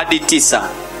 19:6 hadi 9.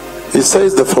 He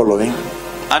says the following.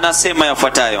 Anasema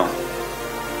yafuatayo.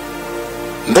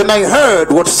 Then I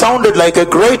heard what sounded like a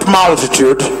great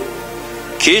multitude.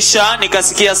 Kisha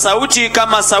nikasikia sauti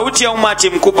kama sauti ya umati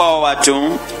mkubwa wa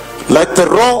watu. Like the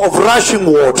roar of rushing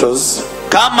waters.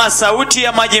 Kama sauti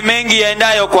ya maji mengi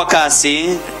yaendayo kwa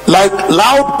kasi. Like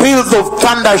loud peals of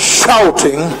thunder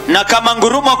shouting. Na kama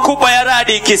ngurumo kubwa ya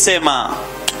radi ikisema,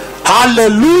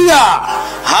 Hallelujah!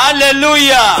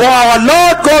 Hallelujah! For our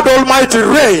Lord God Almighty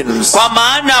reigns. Kwa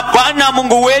maana Bwana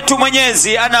Mungu wetu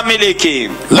Mwenyezi anamiliki.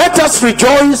 Let us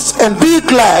rejoice and be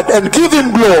glad and give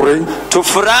him glory.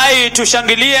 Tufurahi,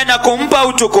 tushangilie na kumpa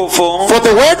utukufu. For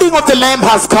the wedding of the Lamb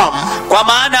has come. Kwa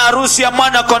maana harusi ya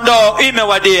mwana kondoo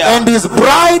imewadia. And his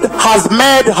bride has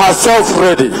made herself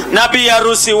ready. Na bi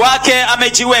harusi wake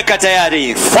amejiweka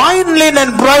tayari. Fine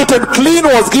linen bright and clean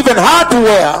was given her to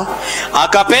wear.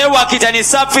 Akapewa kitani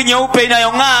safi nyeupe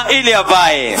inayong'aa ili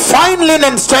avae. Fine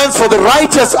linen stands for the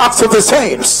righteous acts of the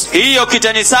saints. Hiyo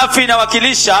kitani safi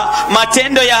inawakilisha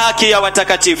matendo ya haki ya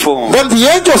watakatifu. Then the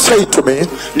angel said to me,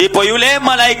 ndipo yule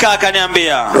malaika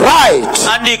akaniambia, write,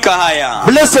 andika haya.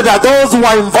 Blessed are those who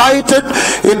are invited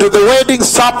into the wedding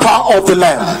supper of the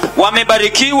Lamb.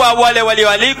 Wamebarikiwa wale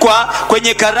walioalikwa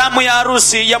kwenye karamu ya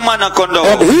harusi ya mwana kondoo.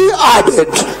 And he added,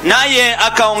 naye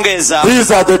akaongeza,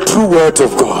 these are the true words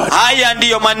of God. haya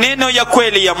ndiyo maneno ya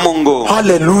kweli ya Mungu.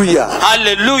 Hallelujah.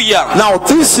 Hallelujah. Now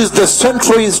this is the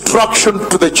central instruction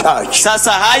to the church.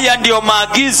 Sasa haya ndiyo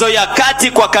maagizo ya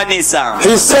kati kwa kanisa.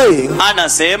 He's saying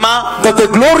Anasema that the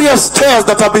glorious stairs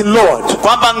that have been lowered,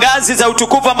 kwamba ngazi za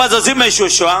utukufu ambazo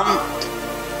zimeshushwa,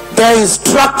 they are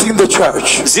instructing the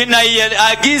church.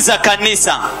 zinaiagiza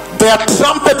kanisa. They are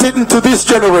trumpeting to this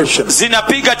generation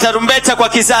Zinapiga tarumbeta kwa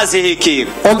kizazi hiki,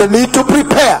 on the need to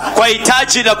prepare. kwa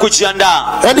hitaji la kujiandaa.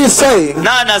 And he's saying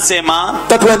Na anasema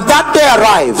that when that day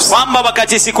arrives, kwamba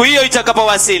wakati siku hiyo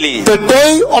itakapowasili, the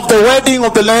day of the wedding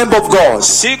of the Lamb of God,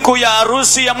 siku ya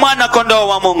harusi ya mwana kondoo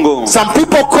wa Mungu. some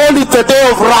people call it the day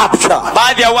of rapture.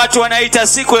 Baadhi ya watu wanaita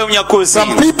siku ya unyakuzi.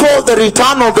 Some people the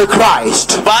return of the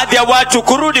Christ. Baadhi ya watu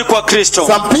kurudi kwa Kristo.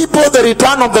 Some people the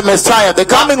return of the Messiah, the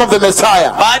coming of the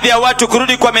Messiah. Baadhi ya watu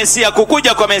kurudi kwa Mesia,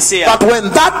 kukuja kwa Mesia. But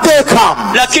when that day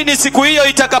comes, Lakini siku hiyo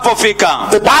itakapofika,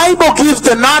 the Bible gives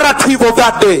the narrative of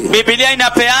that day. Biblia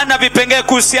inapeana vipengee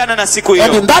kuhusiana na siku And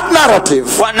hiyo. in that narrative,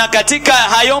 Na katika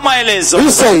hayo maelezo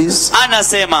he says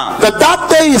anasema that that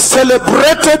day is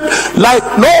celebrated like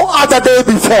no other day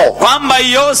before. kwamba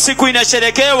hiyo siku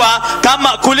inasherekewa kama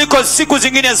kuliko siku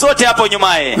zingine zote hapo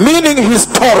nyumaye. Meaning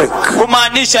historic.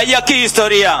 Kumaanisha ya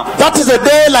kihistoria. That is a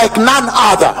day like none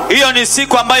other. Hiyo ni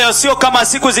siku ambayo sio kama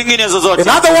siku zingine zozote. In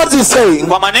other words, he's saying,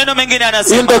 Kwa maneno mengine in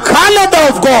anasema, the calendar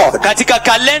of God, katika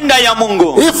kalenda ya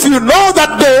Mungu, if you know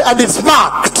that day and it's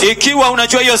marked, ikiwa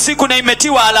unajua hiyo siku na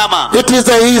imetiwa alama, it is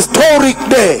a historic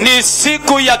day, ni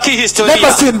siku ya never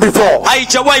kihistoria, seen before.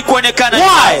 haijawahi kuonekana.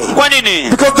 Why? Kwa nini?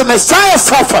 Because the Messiah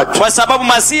suffered Kwa sababu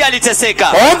Masihi aliteseka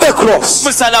on the cross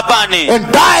msalabani and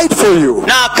died for you,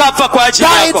 na akafa kwa ajili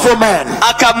died yako, for man,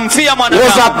 akamfia was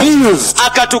mwanadamu, abused,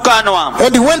 akatukanwa,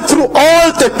 and he went through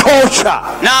all the torture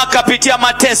na akapitia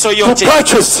mateso to yote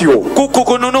purchase you.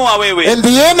 kukununua wewe, And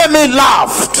the enemy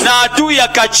laughed. na adui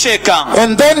akacheka,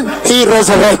 And then he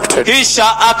resurrected.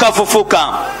 kisha akafufuka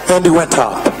And he went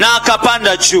up. na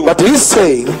akapanda juu. But he's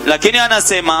saying Lakini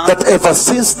anasema that ever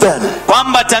since then,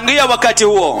 kwamba tangia wakati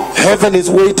huo heaven is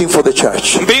waiting for the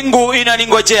church. mbingu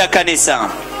inaningojea kanisa,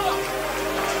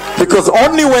 Because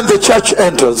only when the church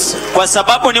enters, kwa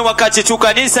sababu ni wakati tu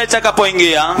kanisa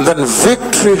litakapoingia, then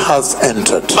victory has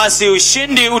entered. basi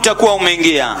ushindi utakuwa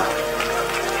umeingia.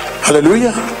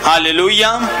 Hallelujah.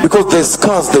 Haleluya! Because the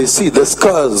scars they see, the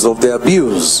scars of the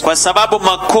abuse. Kwa sababu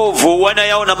makovu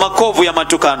wanayaona, makovu ya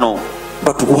matukano.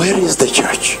 But where is the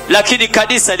church? Lakini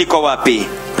kanisa liko wapi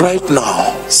Right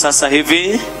now, sasa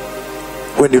hivi?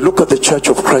 when you look at the church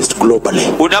of Christ globally,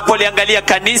 Unapoliangalia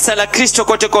kanisa la Kristo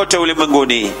kote kote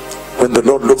ulimwenguni, when the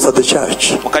Lord looks at the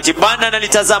church wakati Bwana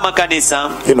analitazama kanisa,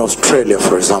 in Australia,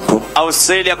 for example,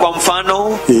 Australia kwa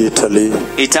mfano, Italy,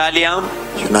 Italia,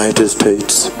 United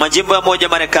States, majimbo ya moja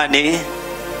Marekani,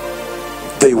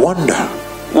 they wonder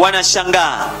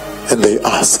wanashangaa and they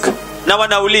ask, na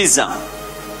wanauliza,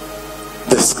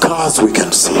 the scars we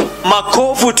can see,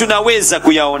 makovu tunaweza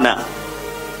kuyaona,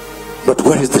 but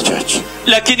where is the church?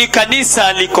 lakini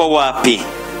kanisa liko wapi?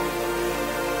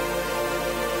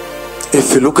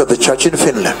 If you look at the church in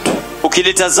Finland,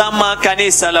 Ukilitazama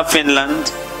kanisa la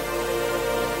Finland,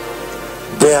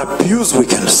 the abuse we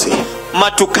can see,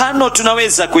 matukano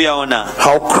tunaweza kuyaona,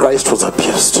 how Christ was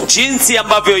abused. jinsi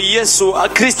ambavyo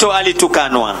Kristo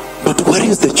alitukanwa, But where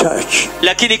is the church?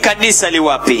 lakini kanisa li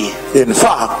wapi? In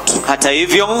fact, Hata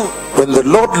hivyo, when the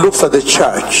Lord looks at the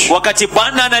church, wakati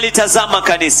Bwana analitazama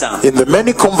kanisa, in the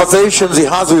many conversations he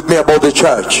has with me about the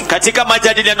church, katika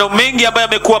majadiliano mengi ambayo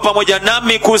yamekuwa pamoja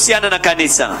nami kuhusiana na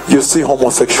kanisa, you see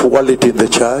homosexuality in the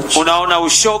church, unaona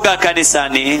ushoga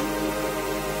kanisani,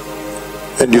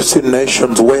 and you see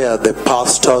nations where the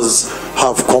pastors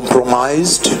have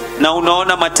compromised na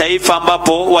unaona mataifa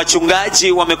ambapo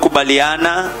wachungaji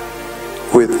wamekubaliana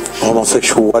with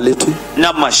homosexuality.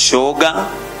 na mashoga.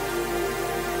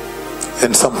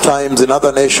 And sometimes in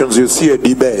other nations you see a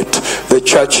debate, the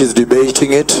church is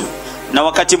debating it. Na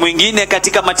wakati mwingine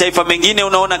katika mataifa mengine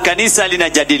unaona kanisa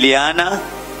linajadiliana,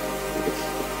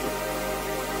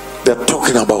 They're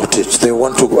talking about it, they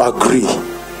want to agree.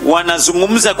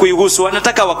 wanazungumza kuihusu,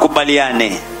 wanataka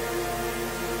wakubaliane.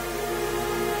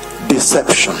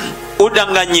 Deception.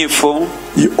 Udanganyifu.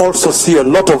 You also see a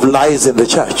lot of lies in the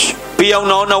church. Pia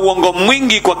unaona uongo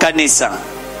mwingi kwa kanisa.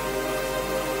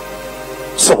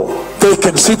 So they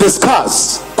can see the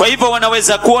scars. Kwa hivyo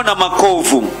wanaweza kuona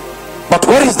makovu. But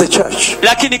where is the church?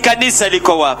 Lakini kanisa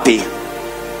liko wapi?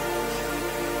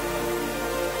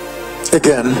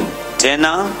 Again,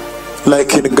 Tena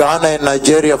like in Ghana and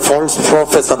Nigeria, false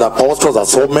prophets and apostles are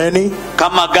so many.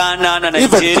 kama Ghana na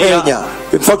Even Nigeria. Kenya.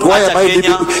 In fact, why am I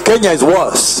living? Kenya is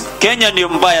worse. Kenya ndio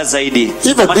mbaya zaidi.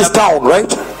 Even this town,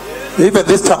 right? Even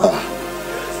this town.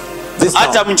 This town.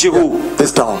 Hata mji huu.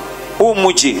 This town. Huu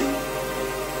mji.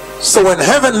 So when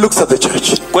heaven looks at the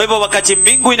church, Kwa hivyo wakati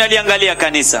mbingu inaliangalia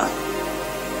kanisa,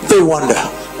 they wonder,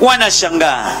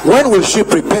 wanashangaa. when will she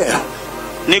prepare?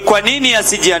 Ni kwa nini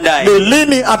asijiandae? Ni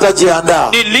lini atajiandaa?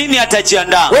 Ni lini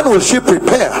atajiandaa? When will she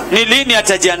prepare? Ni lini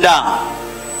atajiandaa?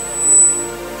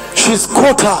 She's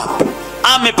caught up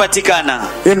Amepatikana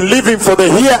in living for the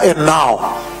here and now.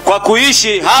 kwa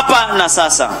kuishi hapa na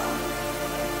sasa.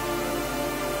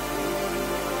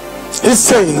 He's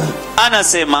saying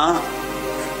Anasema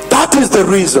that is the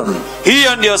reason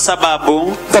hiyo ndio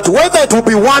sababu that whether it will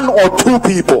be one or two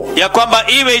people, ya kwamba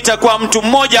iwe itakuwa mtu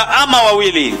mmoja ama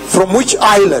wawili, from which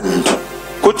island,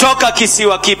 kutoka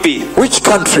kisiwa kipi, which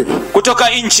country, kutoka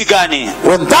nchi gani,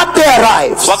 when that day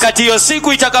arrives wakati hiyo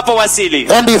siku itakapowasili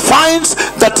and he finds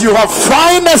that you have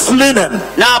finest linen,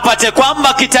 na apate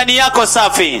kwamba kitani yako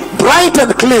safi, bright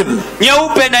and clean,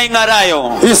 nyeupe na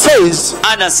ing'arayo, he says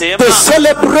anasema the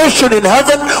celebration in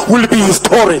heaven will be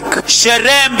historic.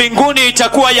 sherehe mbinguni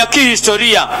itakuwa ya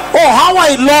kihistoria. Oh, how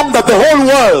I long that the whole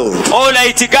world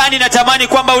Laiti gani natamani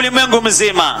kwamba ulimwengu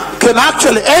mzima can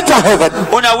actually enter heaven,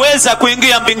 unaweza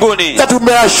kuingia mbinguni, that we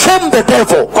may shame the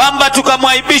devil, kwamba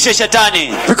tukamwaibishe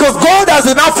shetani, because God has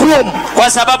enough room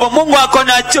kwa sababu Mungu ako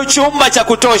na chumba cha to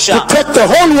kutosha take the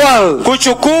whole world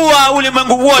kuchukua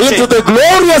ulimwengu into wote the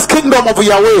glorious kingdom of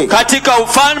Yahweh. katika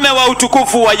ufalme wa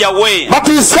utukufu wa Yahweh. But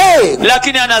he's saying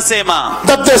Lakini anasema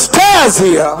that the stairs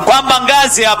here, kwamba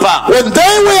ngazi hapa when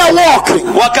they were walking,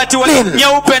 wakati wa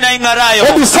nyeupe na ing'arayo,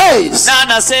 and he says na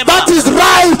anasema that is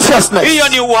righteousness. hiyo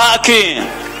ni uhaki.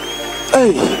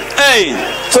 Hey.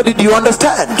 So did you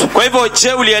understand Kwa hivyo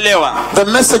je, ulielewa the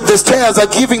message the stairs are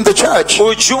giving the church?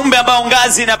 ujumbe ambao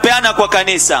ngazi inapeana kwa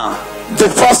kanisa? The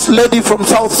first lady from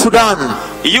South Sudan,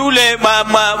 Yule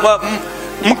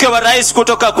mke wa rais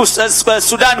kutoka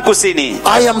Sudan Kusini.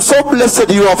 I am so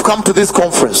blessed you have come to this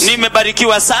conference,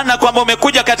 Nimebarikiwa sana kwamba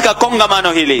umekuja katika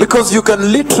kongamano hili, because you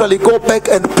can literally go back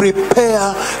and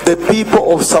prepare the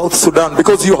people of South Sudan,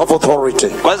 because you have authority.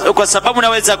 kwa sababu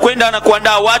unaweza kwenda na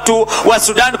kuandaa watu wa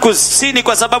Sudan Kusini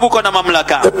kwa sababu uko na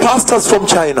mamlaka. The pastors from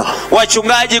China,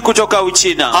 Wachungaji kutoka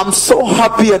Uchina. I'm so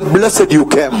happy and blessed you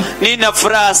came, Nina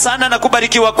furaha sana na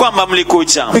kubarikiwa kwamba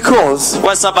mlikuja, because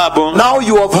kwa sababu now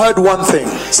you have heard one thing,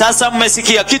 sasa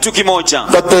mmesikia kitu kimoja,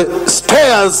 that the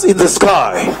stairs in the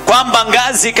sky, kwamba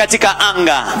ngazi katika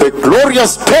anga, the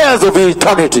glorious stairs of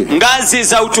eternity, ngazi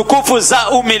za utukufu za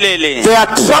umilele, they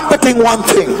are trumpeting one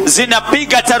thing,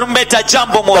 zinapiga tarumbeta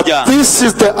jambo moja, that this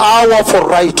is the hour for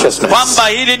righteousness. kwamba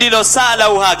hili ndilo saa la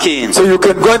uhaki. So you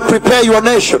can go and prepare your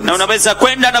nations. Na unaweza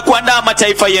kwenda na kuandaa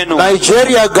mataifa yenu: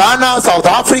 Nigeria, Ghana, South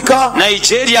Africa,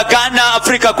 Nigeria, Ghana,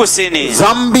 Afrika Kusini,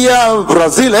 Zambia,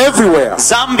 Brazil, everywhere.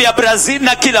 Zambia, Brazil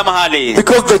na kila mahali.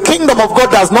 Because the kingdom of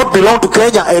God does not belong to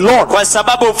Kenya alone. Kwa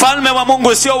sababu ufalme wa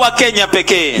Mungu sio wa Kenya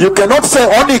pekee. You cannot say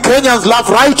only Kenyans love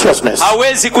righteousness.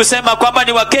 Hawezi kusema kwamba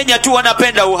ni wa Kenya tu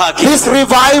wanapenda uhaki. This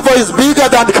revival is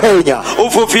bigger than Kenya.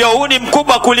 Uvuvio huu ni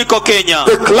mkubwa kuliko Kenya.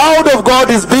 The cloud of God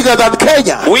is bigger than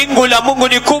Kenya. Wingu la Mungu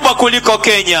ni kubwa kuliko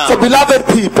Kenya. So beloved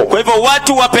people, Kwa hivyo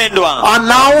watu wapendwa,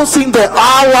 announcing the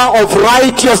hour of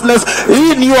righteousness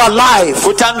in your life.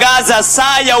 kutangaza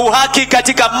saa ya uhaki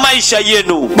katika maisha yenu.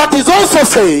 But he's also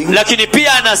saying, Lakini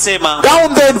pia anasema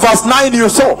down there in verse 9 you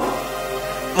saw,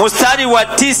 mstari wa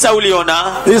 9 uliona,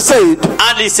 he said,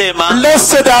 alisema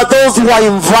blessed are those who are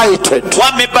invited.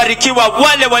 wamebarikiwa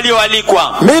wale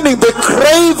walioalikwa. Meaning the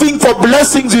craving for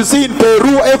blessings you see in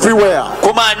Peru everywhere.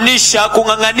 Kumaanisha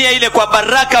kung'ang'ania ile kwa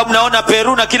baraka mnaona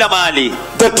Peru na kila mahali.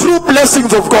 The true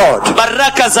blessings of God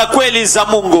Baraka za kweli za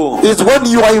Mungu is when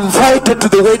you are invited to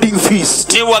the wedding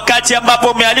feast. ni wakati ambapo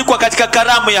umealikwa katika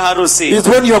karamu ya harusi. Is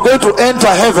when you are going to enter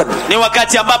heaven. Ni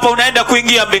wakati ambapo unaenda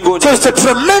kuingia mbinguni. So it's a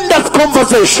tremendous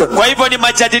conversation Kwa hivyo ni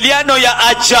majadiliano ya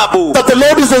ajabu that the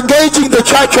Lord is engaging the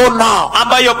church on now.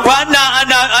 ambayo Bwana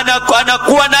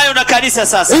anakuwa nayo na kanisa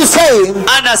sasa. He's saying,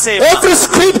 Anasema every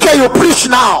scripture you preach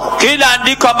now kila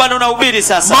andiko ambalo unahubiri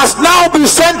sasa must now be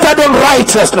centered on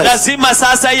righteousness, lazima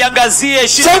sasa iangazie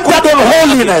centered on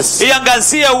holiness.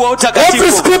 iangazie Every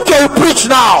utakatifu. scripture you preach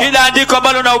now Kila andiko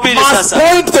ambalo unahubiri must sasa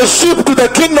point the sheep to the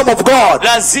kingdom of God.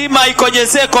 lazima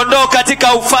ikonyezee kondoo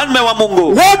katika ufalme wa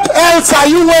Mungu. What else are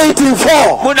you waiting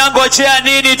for? Munangojea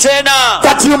nini tena?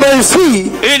 That you may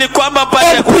see Ili kwamba mpate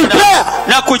and kuona prepare.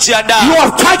 na kujiandaa. You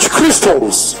have touched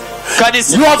crystals.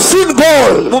 Kanisa, You have seen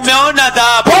gold mumeona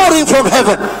dhahabu pouring from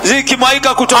heaven.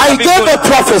 zikimwaika kutoka I gave mbinguni. a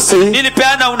prophecy.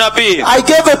 Nilipeana unabii. I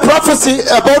gave a prophecy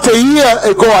about a year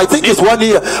ago. I think it's 1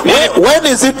 year. When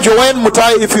is it, Joanne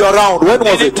Mutai, if you're around? When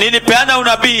was it? Nilipeana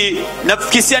unabii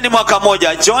nafikisia ni mwaka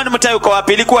moja. Joan Mutai uko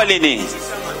wapi? Ilikuwa lini?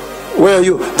 Where are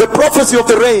you? The prophecy of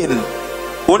the rain.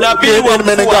 Unabii wa In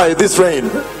Menengai, this rain.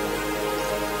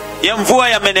 ya mvua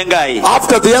ya Menengai.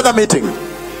 After the other meeting.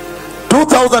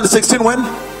 2016 when?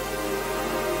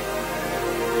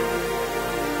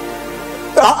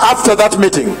 After that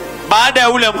meeting. Baada ya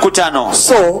ule mkutano.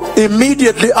 So,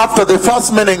 immediately after the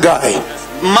first Menengai,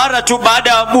 Mara tu baada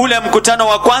ya ule mkutano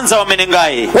wa kwanza wa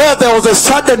Menengai, where there was a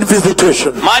sudden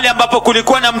visitation mahali ambapo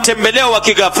kulikuwa na mtembeleo wa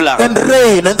kigafla and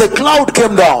rain and the cloud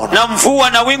came down, na mvua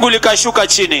na wingu likashuka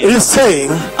chini. he's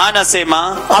saying,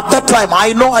 Anasema at that time,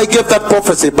 I know I gave that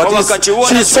prophecy, but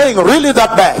she's saying, really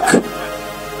that back.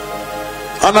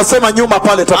 Anasema nyuma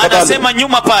pale tafadhali. Anasema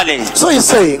nyuma pale. So he's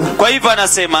saying, Kwa hivyo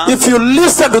anasema if you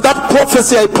listen to that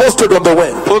prophecy I posted on the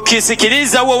web,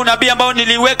 ukisikiliza huo unabii ambao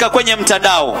niliweka kwenye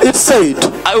mtandao, it said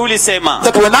ulisema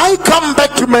that when I come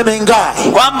back to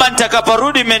Menengai, kwamba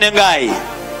nitakaporudi Menengai,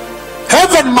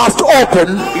 heaven must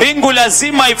open mbingu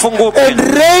lazima ifunguke and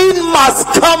rain must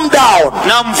come down.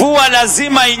 na mvua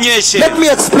lazima inyeshe. Let me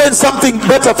explain something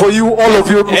better for you, all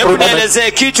of you. Hebu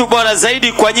nielezee kitu bora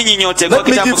zaidi kwa nyinyi nyote kwa Let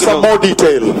me kitabu give some kidogo. more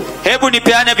detail. Hebu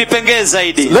nipeane vipengee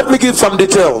zaidi. Let me give some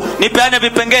detail. Nipeane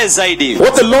vipengee zaidi.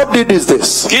 What the Lord did is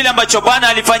this. Kile ambacho Bwana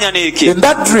alifanya ni hiki. In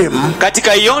that dream,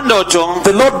 Katika hiyo ndoto,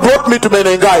 the Lord brought me to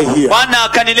Menengai here. Bwana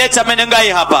akanileta Menengai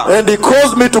hapa. And he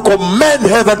caused me to command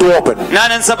heaven to open. Na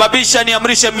ananisababisha kisha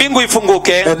niamrishe mbingu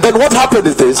ifunguke. And then what happened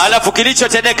is this. Alafu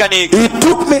kilichotendeka ni He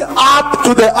took me up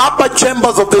to the upper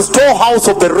chambers of the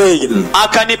storehouse of the rain.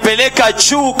 akanipeleka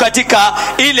juu katika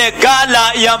ile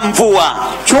gala ya mvua.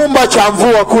 Chumba cha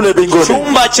mvua kule mbinguni.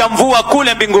 Chumba cha mvua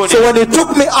kule mbinguni. So when he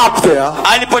took me up there,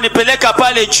 aliponipeleka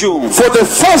pale juu for the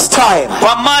first time,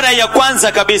 kwa mara ya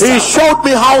kwanza kabisa, he showed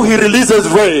me how he releases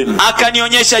rain.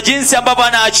 akanionyesha jinsi ambavyo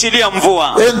anaachilia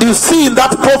mvua. And you see in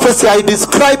that prophecy, I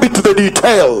describe it to the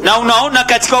detail. Na unaona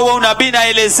katika huo unabii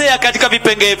naelezea katika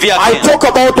vipengee vyake. I talk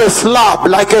about a slab,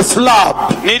 like a slab.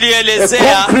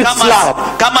 Nilielezea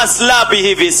kama slab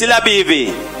hivi, slab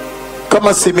hivi.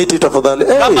 Kama simiti tafadhali.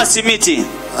 Hey. Kama simiti.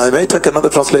 I may take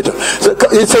another translator. So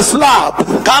it's a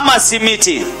slab. Kama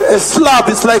simiti. A slab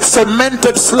is like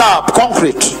cemented slab,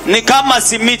 concrete. Ni kama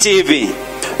simiti hivi.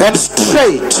 And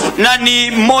straight. Na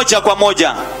ni moja kwa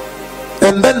moja.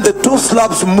 And then the two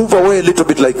slabs move away a little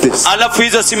bit like this. Alafu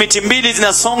hizo simiti mbili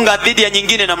zinasonga dhidi ya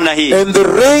nyingine namna hii. And the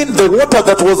rain, the water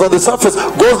that was on the surface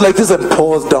goes like this and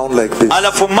pours down like this.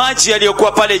 Alafu maji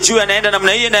yaliyokuwa pale juu yanaenda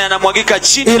namna hii na yanamwagika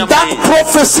chini namna hii. In that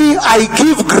prophecy I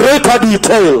give greater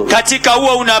detail. Katika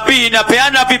huo unabii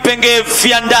napeana vipengee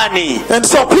vya ndani. And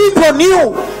so people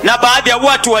knew. Na baadhi ya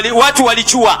watu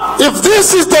walijua. If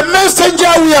this is the messenger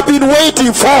we have been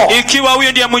waiting for. Ikiwa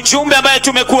huyo ndiye mjumbe ambaye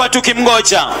tumekuwa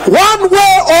tukimngoja. One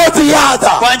way or the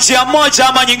other. Kwa njia moja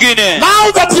ama nyingine.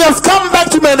 Now that he has come back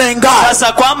to Menengai.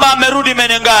 Sasa kwamba amerudi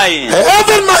Menengai.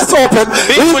 Heaven must open.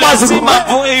 Mbingu lazima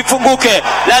ifunguke.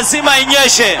 Lazima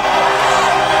inyeshe.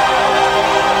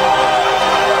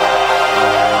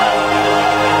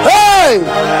 Hey!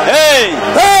 Hey!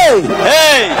 Hey!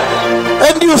 Hey!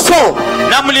 And you saw.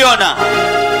 Na mliona.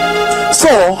 So,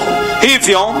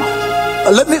 hivyo.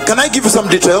 Can I give you some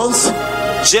details?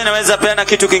 Je, naweza peana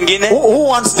kitu kingine? Who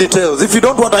wants details? If you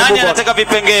don't want, nani anataka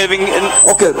vipengee?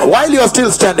 Okay, while you are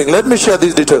still standing, let me share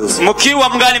these details. Mkiwa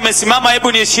mngali mmesimama,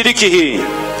 hebu nishiriki hii.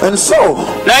 And so,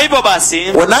 na hivyo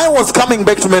basi, when I was coming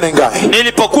back to Menengai,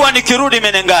 nilipokuwa nikirudi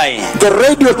Menengai, the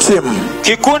radio team,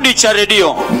 kikundi cha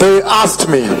redio, they asked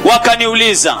me,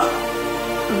 wakaniuliza,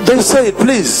 they said,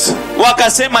 please,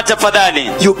 wakasema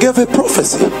tafadhali, you gave a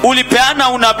prophecy, ulipeana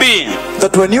unabii,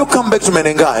 that when you come back to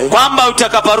Menengai, kwamba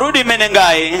utakaporudi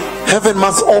Menengai, heaven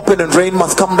must open and rain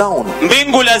must come down.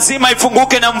 Mbingu lazima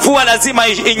ifunguke na mvua lazima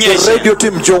inyeshe. The radio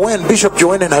team, Joanne, Bishop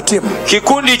Joanne and her team.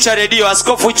 Kikundi cha redio,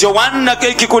 Askofu Joanne na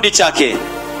kikundi chake.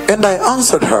 And I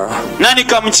answered her. Na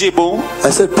nikamjibu.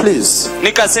 I said, please.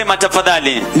 Nikasema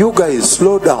tafadhali, you guys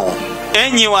slow down.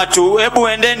 Enyi watu, hebu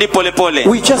endeni polepole.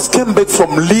 We just came back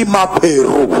from Lima,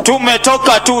 Peru.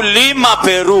 Tumetoka tu Lima,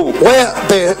 Peru. Where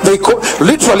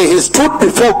literally he stood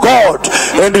before God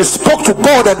and he spoke to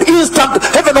God and instant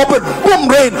heaven opened, boom,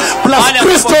 rain, plus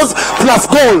crystals, plus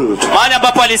gold. Mahali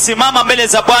ambapo alisimama mbele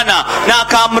za Bwana na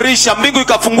akaamrisha mbingu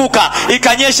ikafunguka,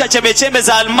 ikanyesha chembe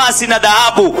za almasi na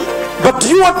dhahabu. But do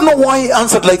you want to know why he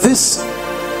answered like this?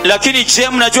 Lakini je,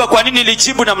 mnajua kwa nini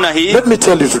nilijibu namna hii? Let me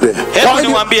tell you today.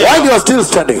 While you are still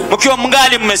standing. Mkiwa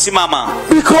mngali mmesimama.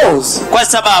 Because kwa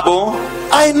sababu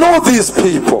I know these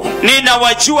people.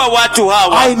 Ninawajua watu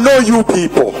hawa. I know you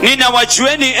people.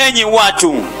 Ninawajueni enyi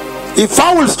watu. If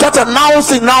I will start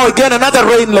announcing now again another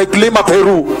rain like Lima,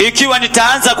 Peru. Ikiwa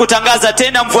nitaanza kutangaza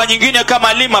tena mvua nyingine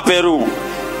kama Lima, Peru.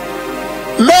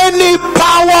 Many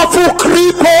powerful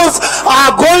cripples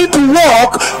are going to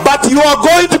walk, but you are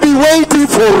going to be waiting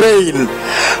for rain.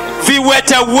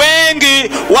 Viwete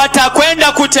wengi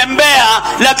watakwenda kutembea,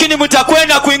 lakini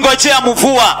mtakwenda kuingojea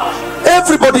mvua.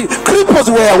 Everybody, cripples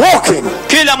were walking.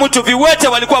 Kila mtu, viwete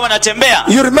walikuwa wanatembea.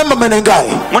 You remember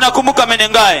Menengai? Mnakumbuka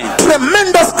Menengai?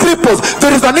 Tremendous cripples.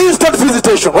 There is an instant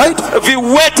visitation, right?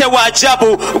 Viwete wa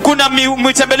ajabu, kuna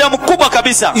mitembeleo mkubwa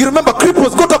kabisa. You remember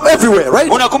cripples got up everywhere,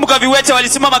 right? Unakumbuka viwete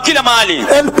walisimama kila mahali.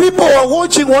 And people were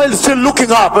watching while still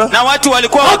looking up. Na watu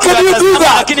walikuwa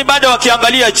wakitazama lakini bado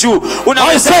wakiangalia juu.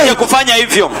 Unawezaje kufanya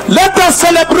hivyo? Let us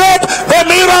celebrate the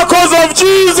miracles of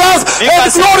Jesus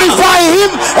and glorify him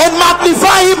and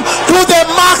magnify him to the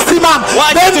maximum.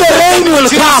 Then the rain will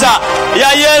come.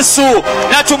 Ya Yesu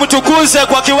na tumtukuze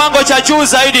kwa kiwango cha juu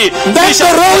zaidi. Then the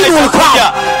rain will come.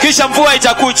 Kisha mvua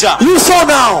itakuja. You saw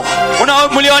now.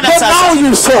 Mliona sasa. Now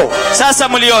you saw. Sasa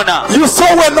mliona. You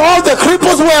saw when all the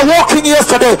cripples were walking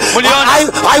yesterday.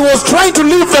 I was trying to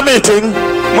leave the meeting.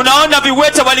 Mnaona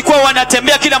viwete walikuwa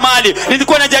wanatembea kila mahali.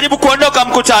 Nilikuwa najaribu kuondoka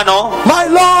mkutano.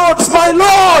 My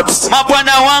lords,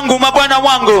 Mabwana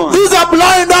wangu. these are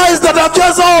blind eyes that have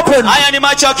just opened. Haya ni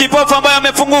macho ya kipofu ambayo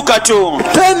yamefunguka tu.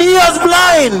 10 years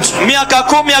blind. Miaka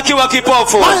 10 akiwa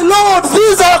kipofu. My lords,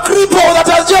 these are cripple that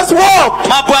has just walked.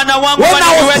 Mabwana wangu When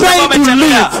I was trying to wametembea.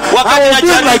 live, Wakati I was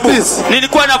doing najaribu, like this.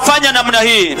 nilikuwa nafanya namna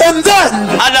hii. And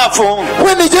then, Alafu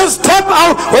when they just step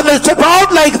out, when they step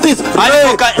out like this,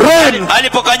 rain.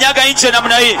 alipokanyaga nje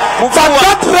namna hii. But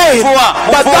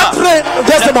that rain,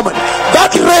 just a moment.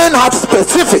 That rain had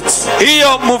specifics.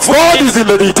 Hiyo mvua God is in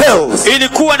the details.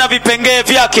 ilikuwa na vipengee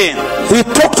vyake. He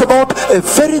talked about a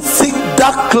very thick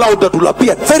dark cloud that will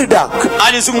appear, very dark.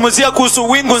 Alizungumzia kuhusu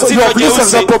wingu So you nzito have listened to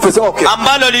jeusi that prophecy, okay.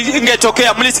 ambalo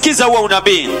lingetokea. Mlisikiza huo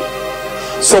unabii.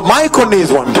 So Michael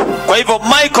Niswand, Kwa hivyo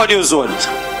Michael Newsworth,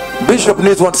 Bishop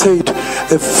Niswand said,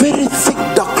 a very thick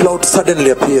dark cloud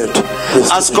suddenly appeared.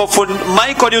 Askofu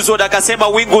Michael Newsworth akasema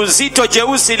wingu nzito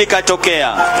jeusi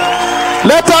likatokea.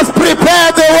 Let us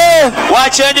prepare the way.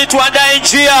 Wacheni tuandae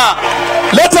njia.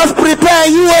 Let us prepare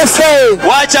USA.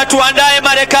 Wacha tuandae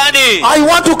Marekani. I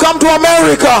want to come to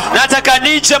America Nataka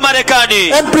nije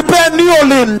Marekani and prepare New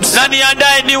Orleans, na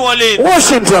niandae New Orleans,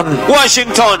 Washington,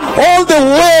 Washington, all the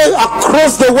way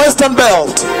across the western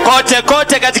belt.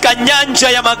 kote katika nyanja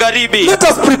ya magharibi. Let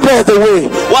us prepare the way.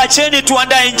 Wacheni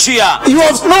tuandae njia.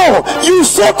 You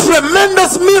saw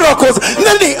tremendous miracles.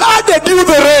 Then he added you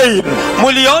the rain.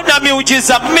 Muliona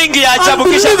miujiza mingi ya ajabu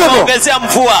kisha kuongezea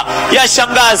mvua ya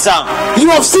shangaza. You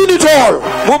have seen it all.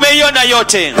 Mumeiona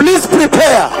yote. Please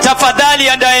prepare. Tafadhali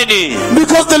andaeni.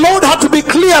 Because the Lord had to be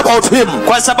clear about him.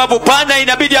 Kwa sababu Bwana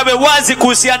inabidi awe wazi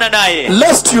kuhusiana naye.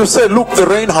 Lest you say, look, the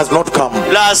rain has not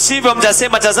come. La sivyo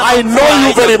mtasema tazama, I know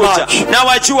you very much. Na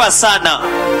wajua sana.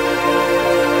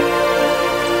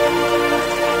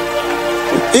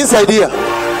 Inside here,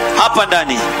 hapa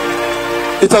ndani,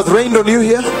 it has rained on you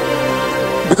here?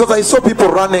 Because I saw people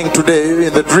running today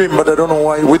in the dream, but I don't know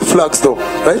why, with flags though,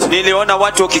 right? Niliona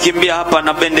watu wakikimbia hapa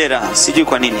na bendera, sijui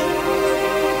kwa nini.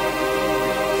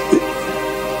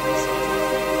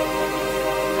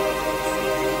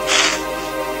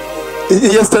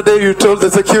 Yesterday you told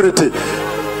the security.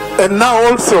 And now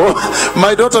also,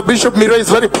 my daughter Bishop Mira is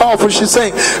very powerful. She's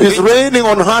saying it's raining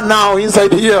on her now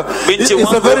inside here. It's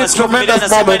a very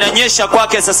tremendous moment.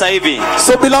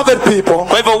 So beloved people,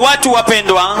 kwa hivyo watu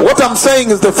wapendwa, what I'm saying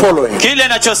is the following. Kile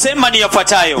nachosema ni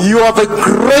yafuatayo. You have a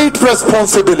great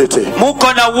responsibility.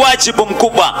 Muko na wajibu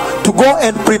mkubwa. To go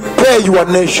and prepare your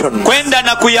nation. Kwenda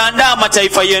na kuyaandaa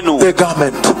mataifa yenu. The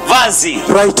garment. Vazi.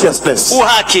 Righteousness.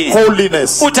 Uhaki.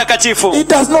 Holiness. Utakatifu. It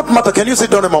does not matter. Can you sit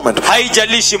down a moment?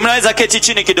 Haijalishi, mnaweza keti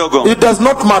chini kidogo. It does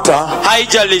not matter.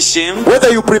 Haijalishi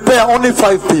whether you prepare only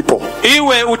 5 people.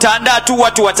 Iwe utaandaa tu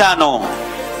watu 5.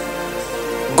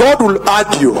 God will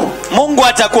add you. Mungu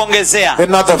atakuongezea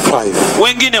another 5.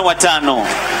 Wengine 5.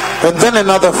 And then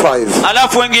another 5.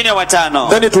 Alafu wengine 5.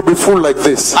 Then it will be full like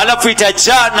this. Alafu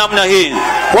itajaa namna hii.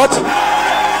 What?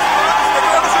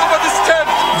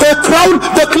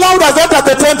 The cloud has entered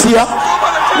the tent here.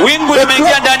 Wingu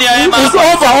limeingia ndani ya hema. It's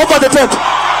over the tent.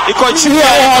 Iko juu ya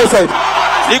hema outside.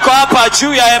 Liko hapa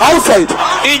juu ya hema. Outside.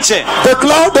 Nje.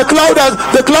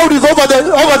 The cloud is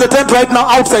over the tent right now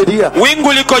outside here.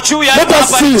 Wingu liko juu ya hema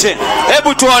hapa nje.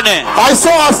 Hebu tuone. I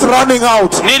saw us running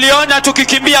out. Niliona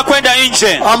tukikimbia kwenda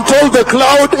nje. I'm told the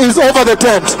cloud is over the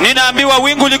tent. Ninaambiwa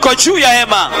wingu liko juu ya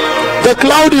hema. The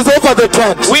cloud is over the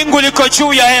tent. Wingu liko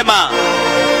juu ya hema.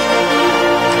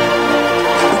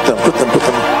 Put them.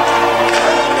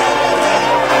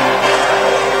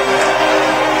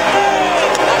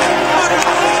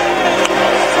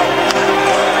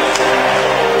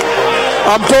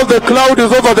 I'm told the cloud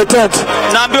is over the tent.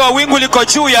 Naambiwa wingu liko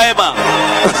juu ya hema.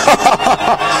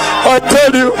 I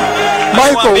tell you,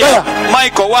 Michael, where?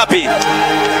 Michael, wapi?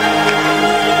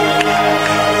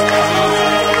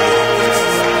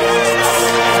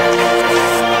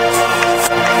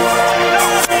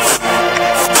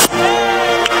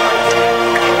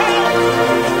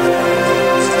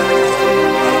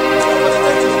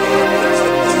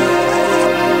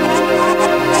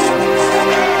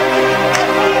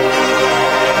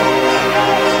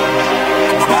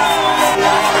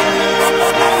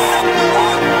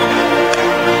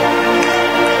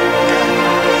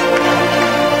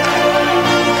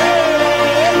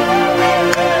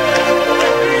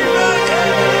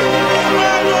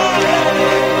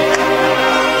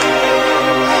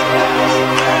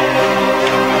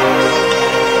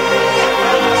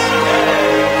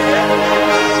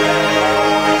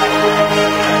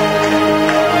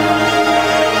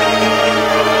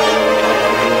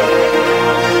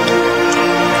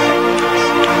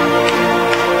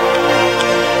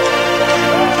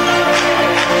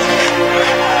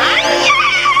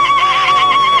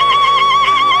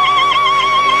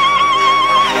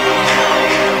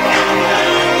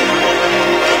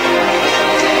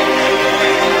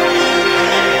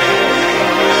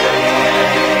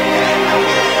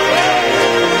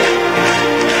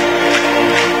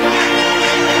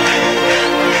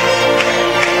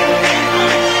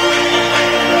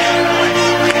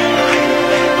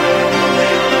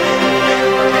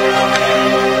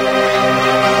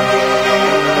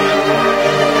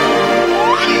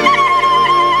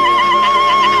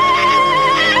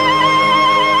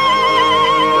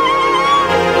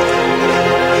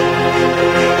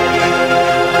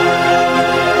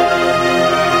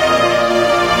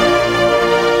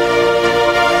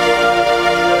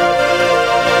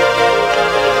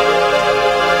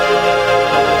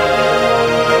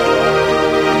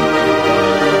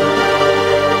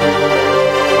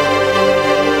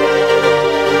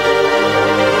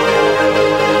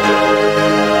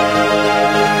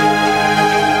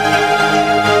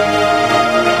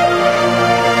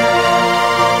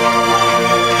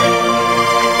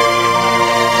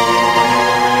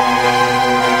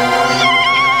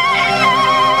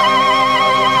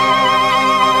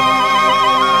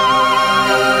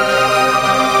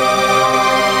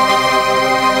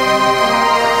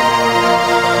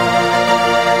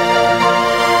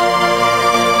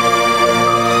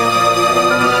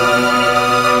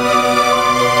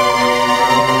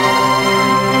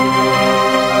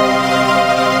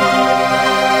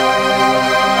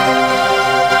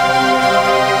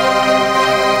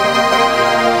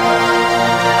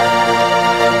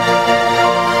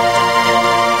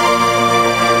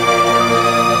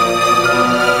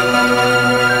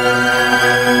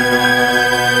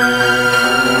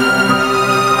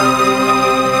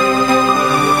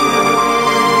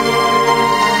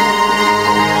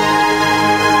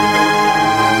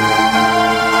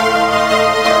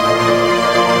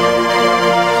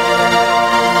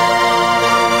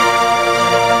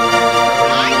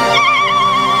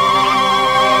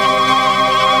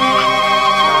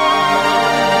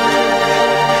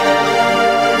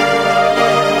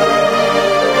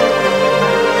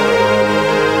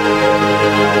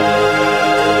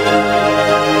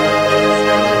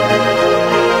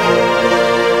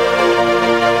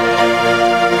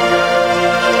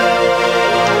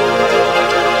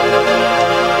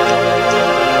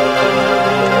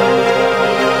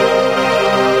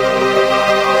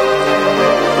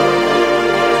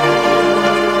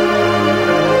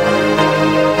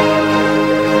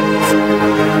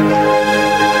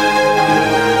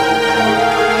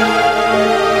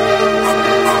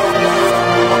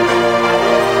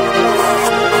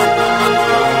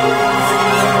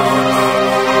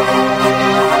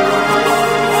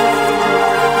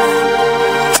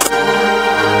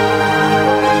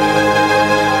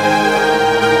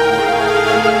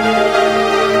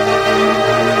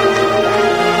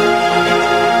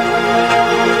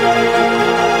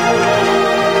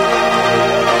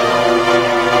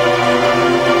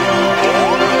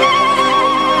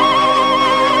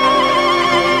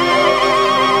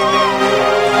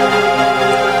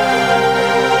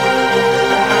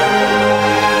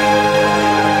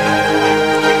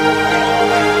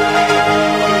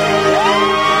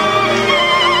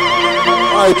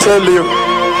 I tell you,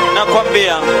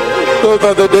 nakwambia those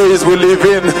are the days we live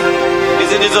in.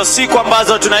 hizi ndizo siku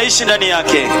ambazo tunaishi ndani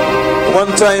yake.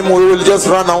 One time we will just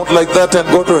run out like that and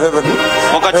go to heaven.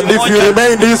 And if you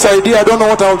remain this idea, I don't know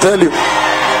what I'll tell you.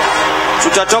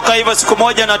 Tutatoka hivyo siku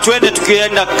moja na twende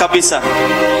tukienda kabisa.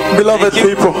 Beloved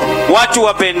people, watu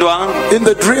wapendwa, in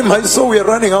the dream I saw we are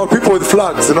running out, people with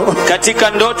flags, you know. Katika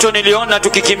ndoto niliona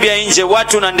tukikimbia nje,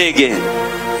 watu na ndege.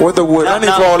 Whether we're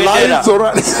running for our lives or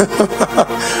running.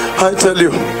 I tell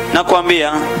you.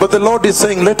 Nakwambia. But the Lord is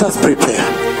saying, let us prepare.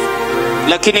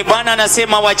 Lakini Bwana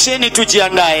anasema wacheni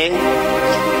tujiandae.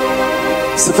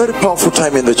 It's a very powerful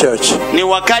time in the church. Ni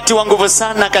wakati wa nguvu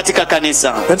sana katika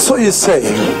kanisa. And so he's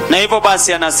saying, na hivyo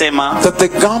basi anasema that the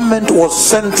garment was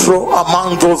central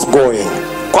among those going.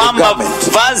 Kwamba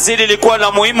vazi lilikuwa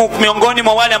la muhimu miongoni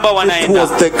mwa wale ambao wanaenda. It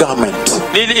was the garment.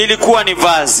 Ilikuwa ni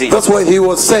vazi. That's why he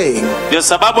was saying. Ndio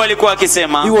sababu alikuwa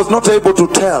akisema. He was not able to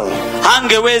tell.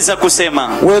 Hangeweza kusema.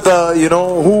 Whether, you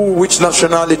know, which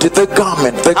nationality, the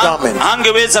garment, the garment.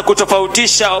 Hangeweza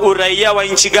kutofautisha uraia wa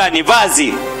nchi gani,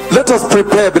 vazi. Let us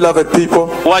prepare, beloved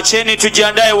people. Wacheni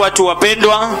tujiandae watu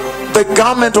wapendwa. The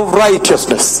garment of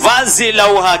righteousness. Vazi la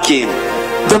uhaki.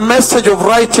 The message of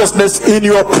righteousness in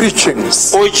your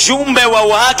preachings. Ujumbe wa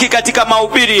uhaki katika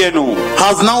mahubiri yenu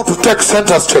has now to take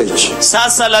center stage.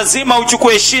 Sasa lazima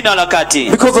uchukue shina la kati.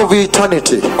 Because of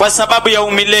eternity. Kwa sababu ya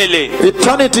umilele.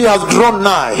 Eternity has drawn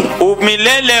nigh.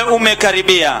 Umilele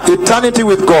umekaribia. Eternity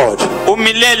with God.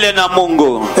 Umilele na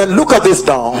Mungu. And look at this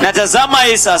now. Na tazama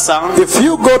hii sasa. If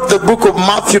you go to the book of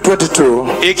Matthew 22.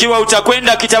 Ikiwa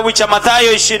utakwenda kitabu cha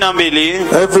Mathayo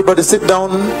 22. Everybody sit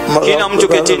down. Kila mtu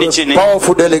ketini chini.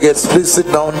 Powerful delegates, please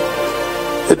sit down.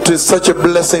 It is such a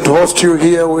blessing to host you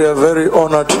here. We are very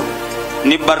honored.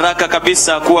 Ni baraka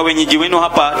kabisa kuwa wenyeji wenu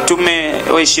hapa,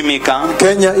 tumeheshimika.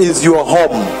 Kenya is your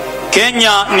home.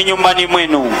 Kenya ni nyumbani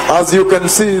mwenu. As you can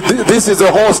see, this is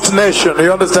a host nation.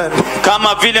 You understand?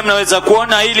 Kama vile mnaweza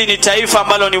kuona, hili ni taifa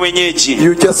ambalo ni wenyeji.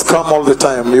 You just come all the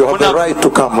time. You have the right to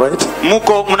come, right?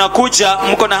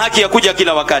 Mko na haki ya kuja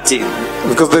kila wakati.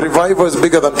 Because the revival is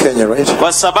bigger than Kenya, right?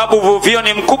 Kwa sababu uvuvio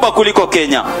ni mkubwa kuliko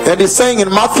Kenya. And he's saying in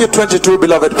Matthew 22,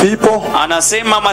 beloved people. Anasema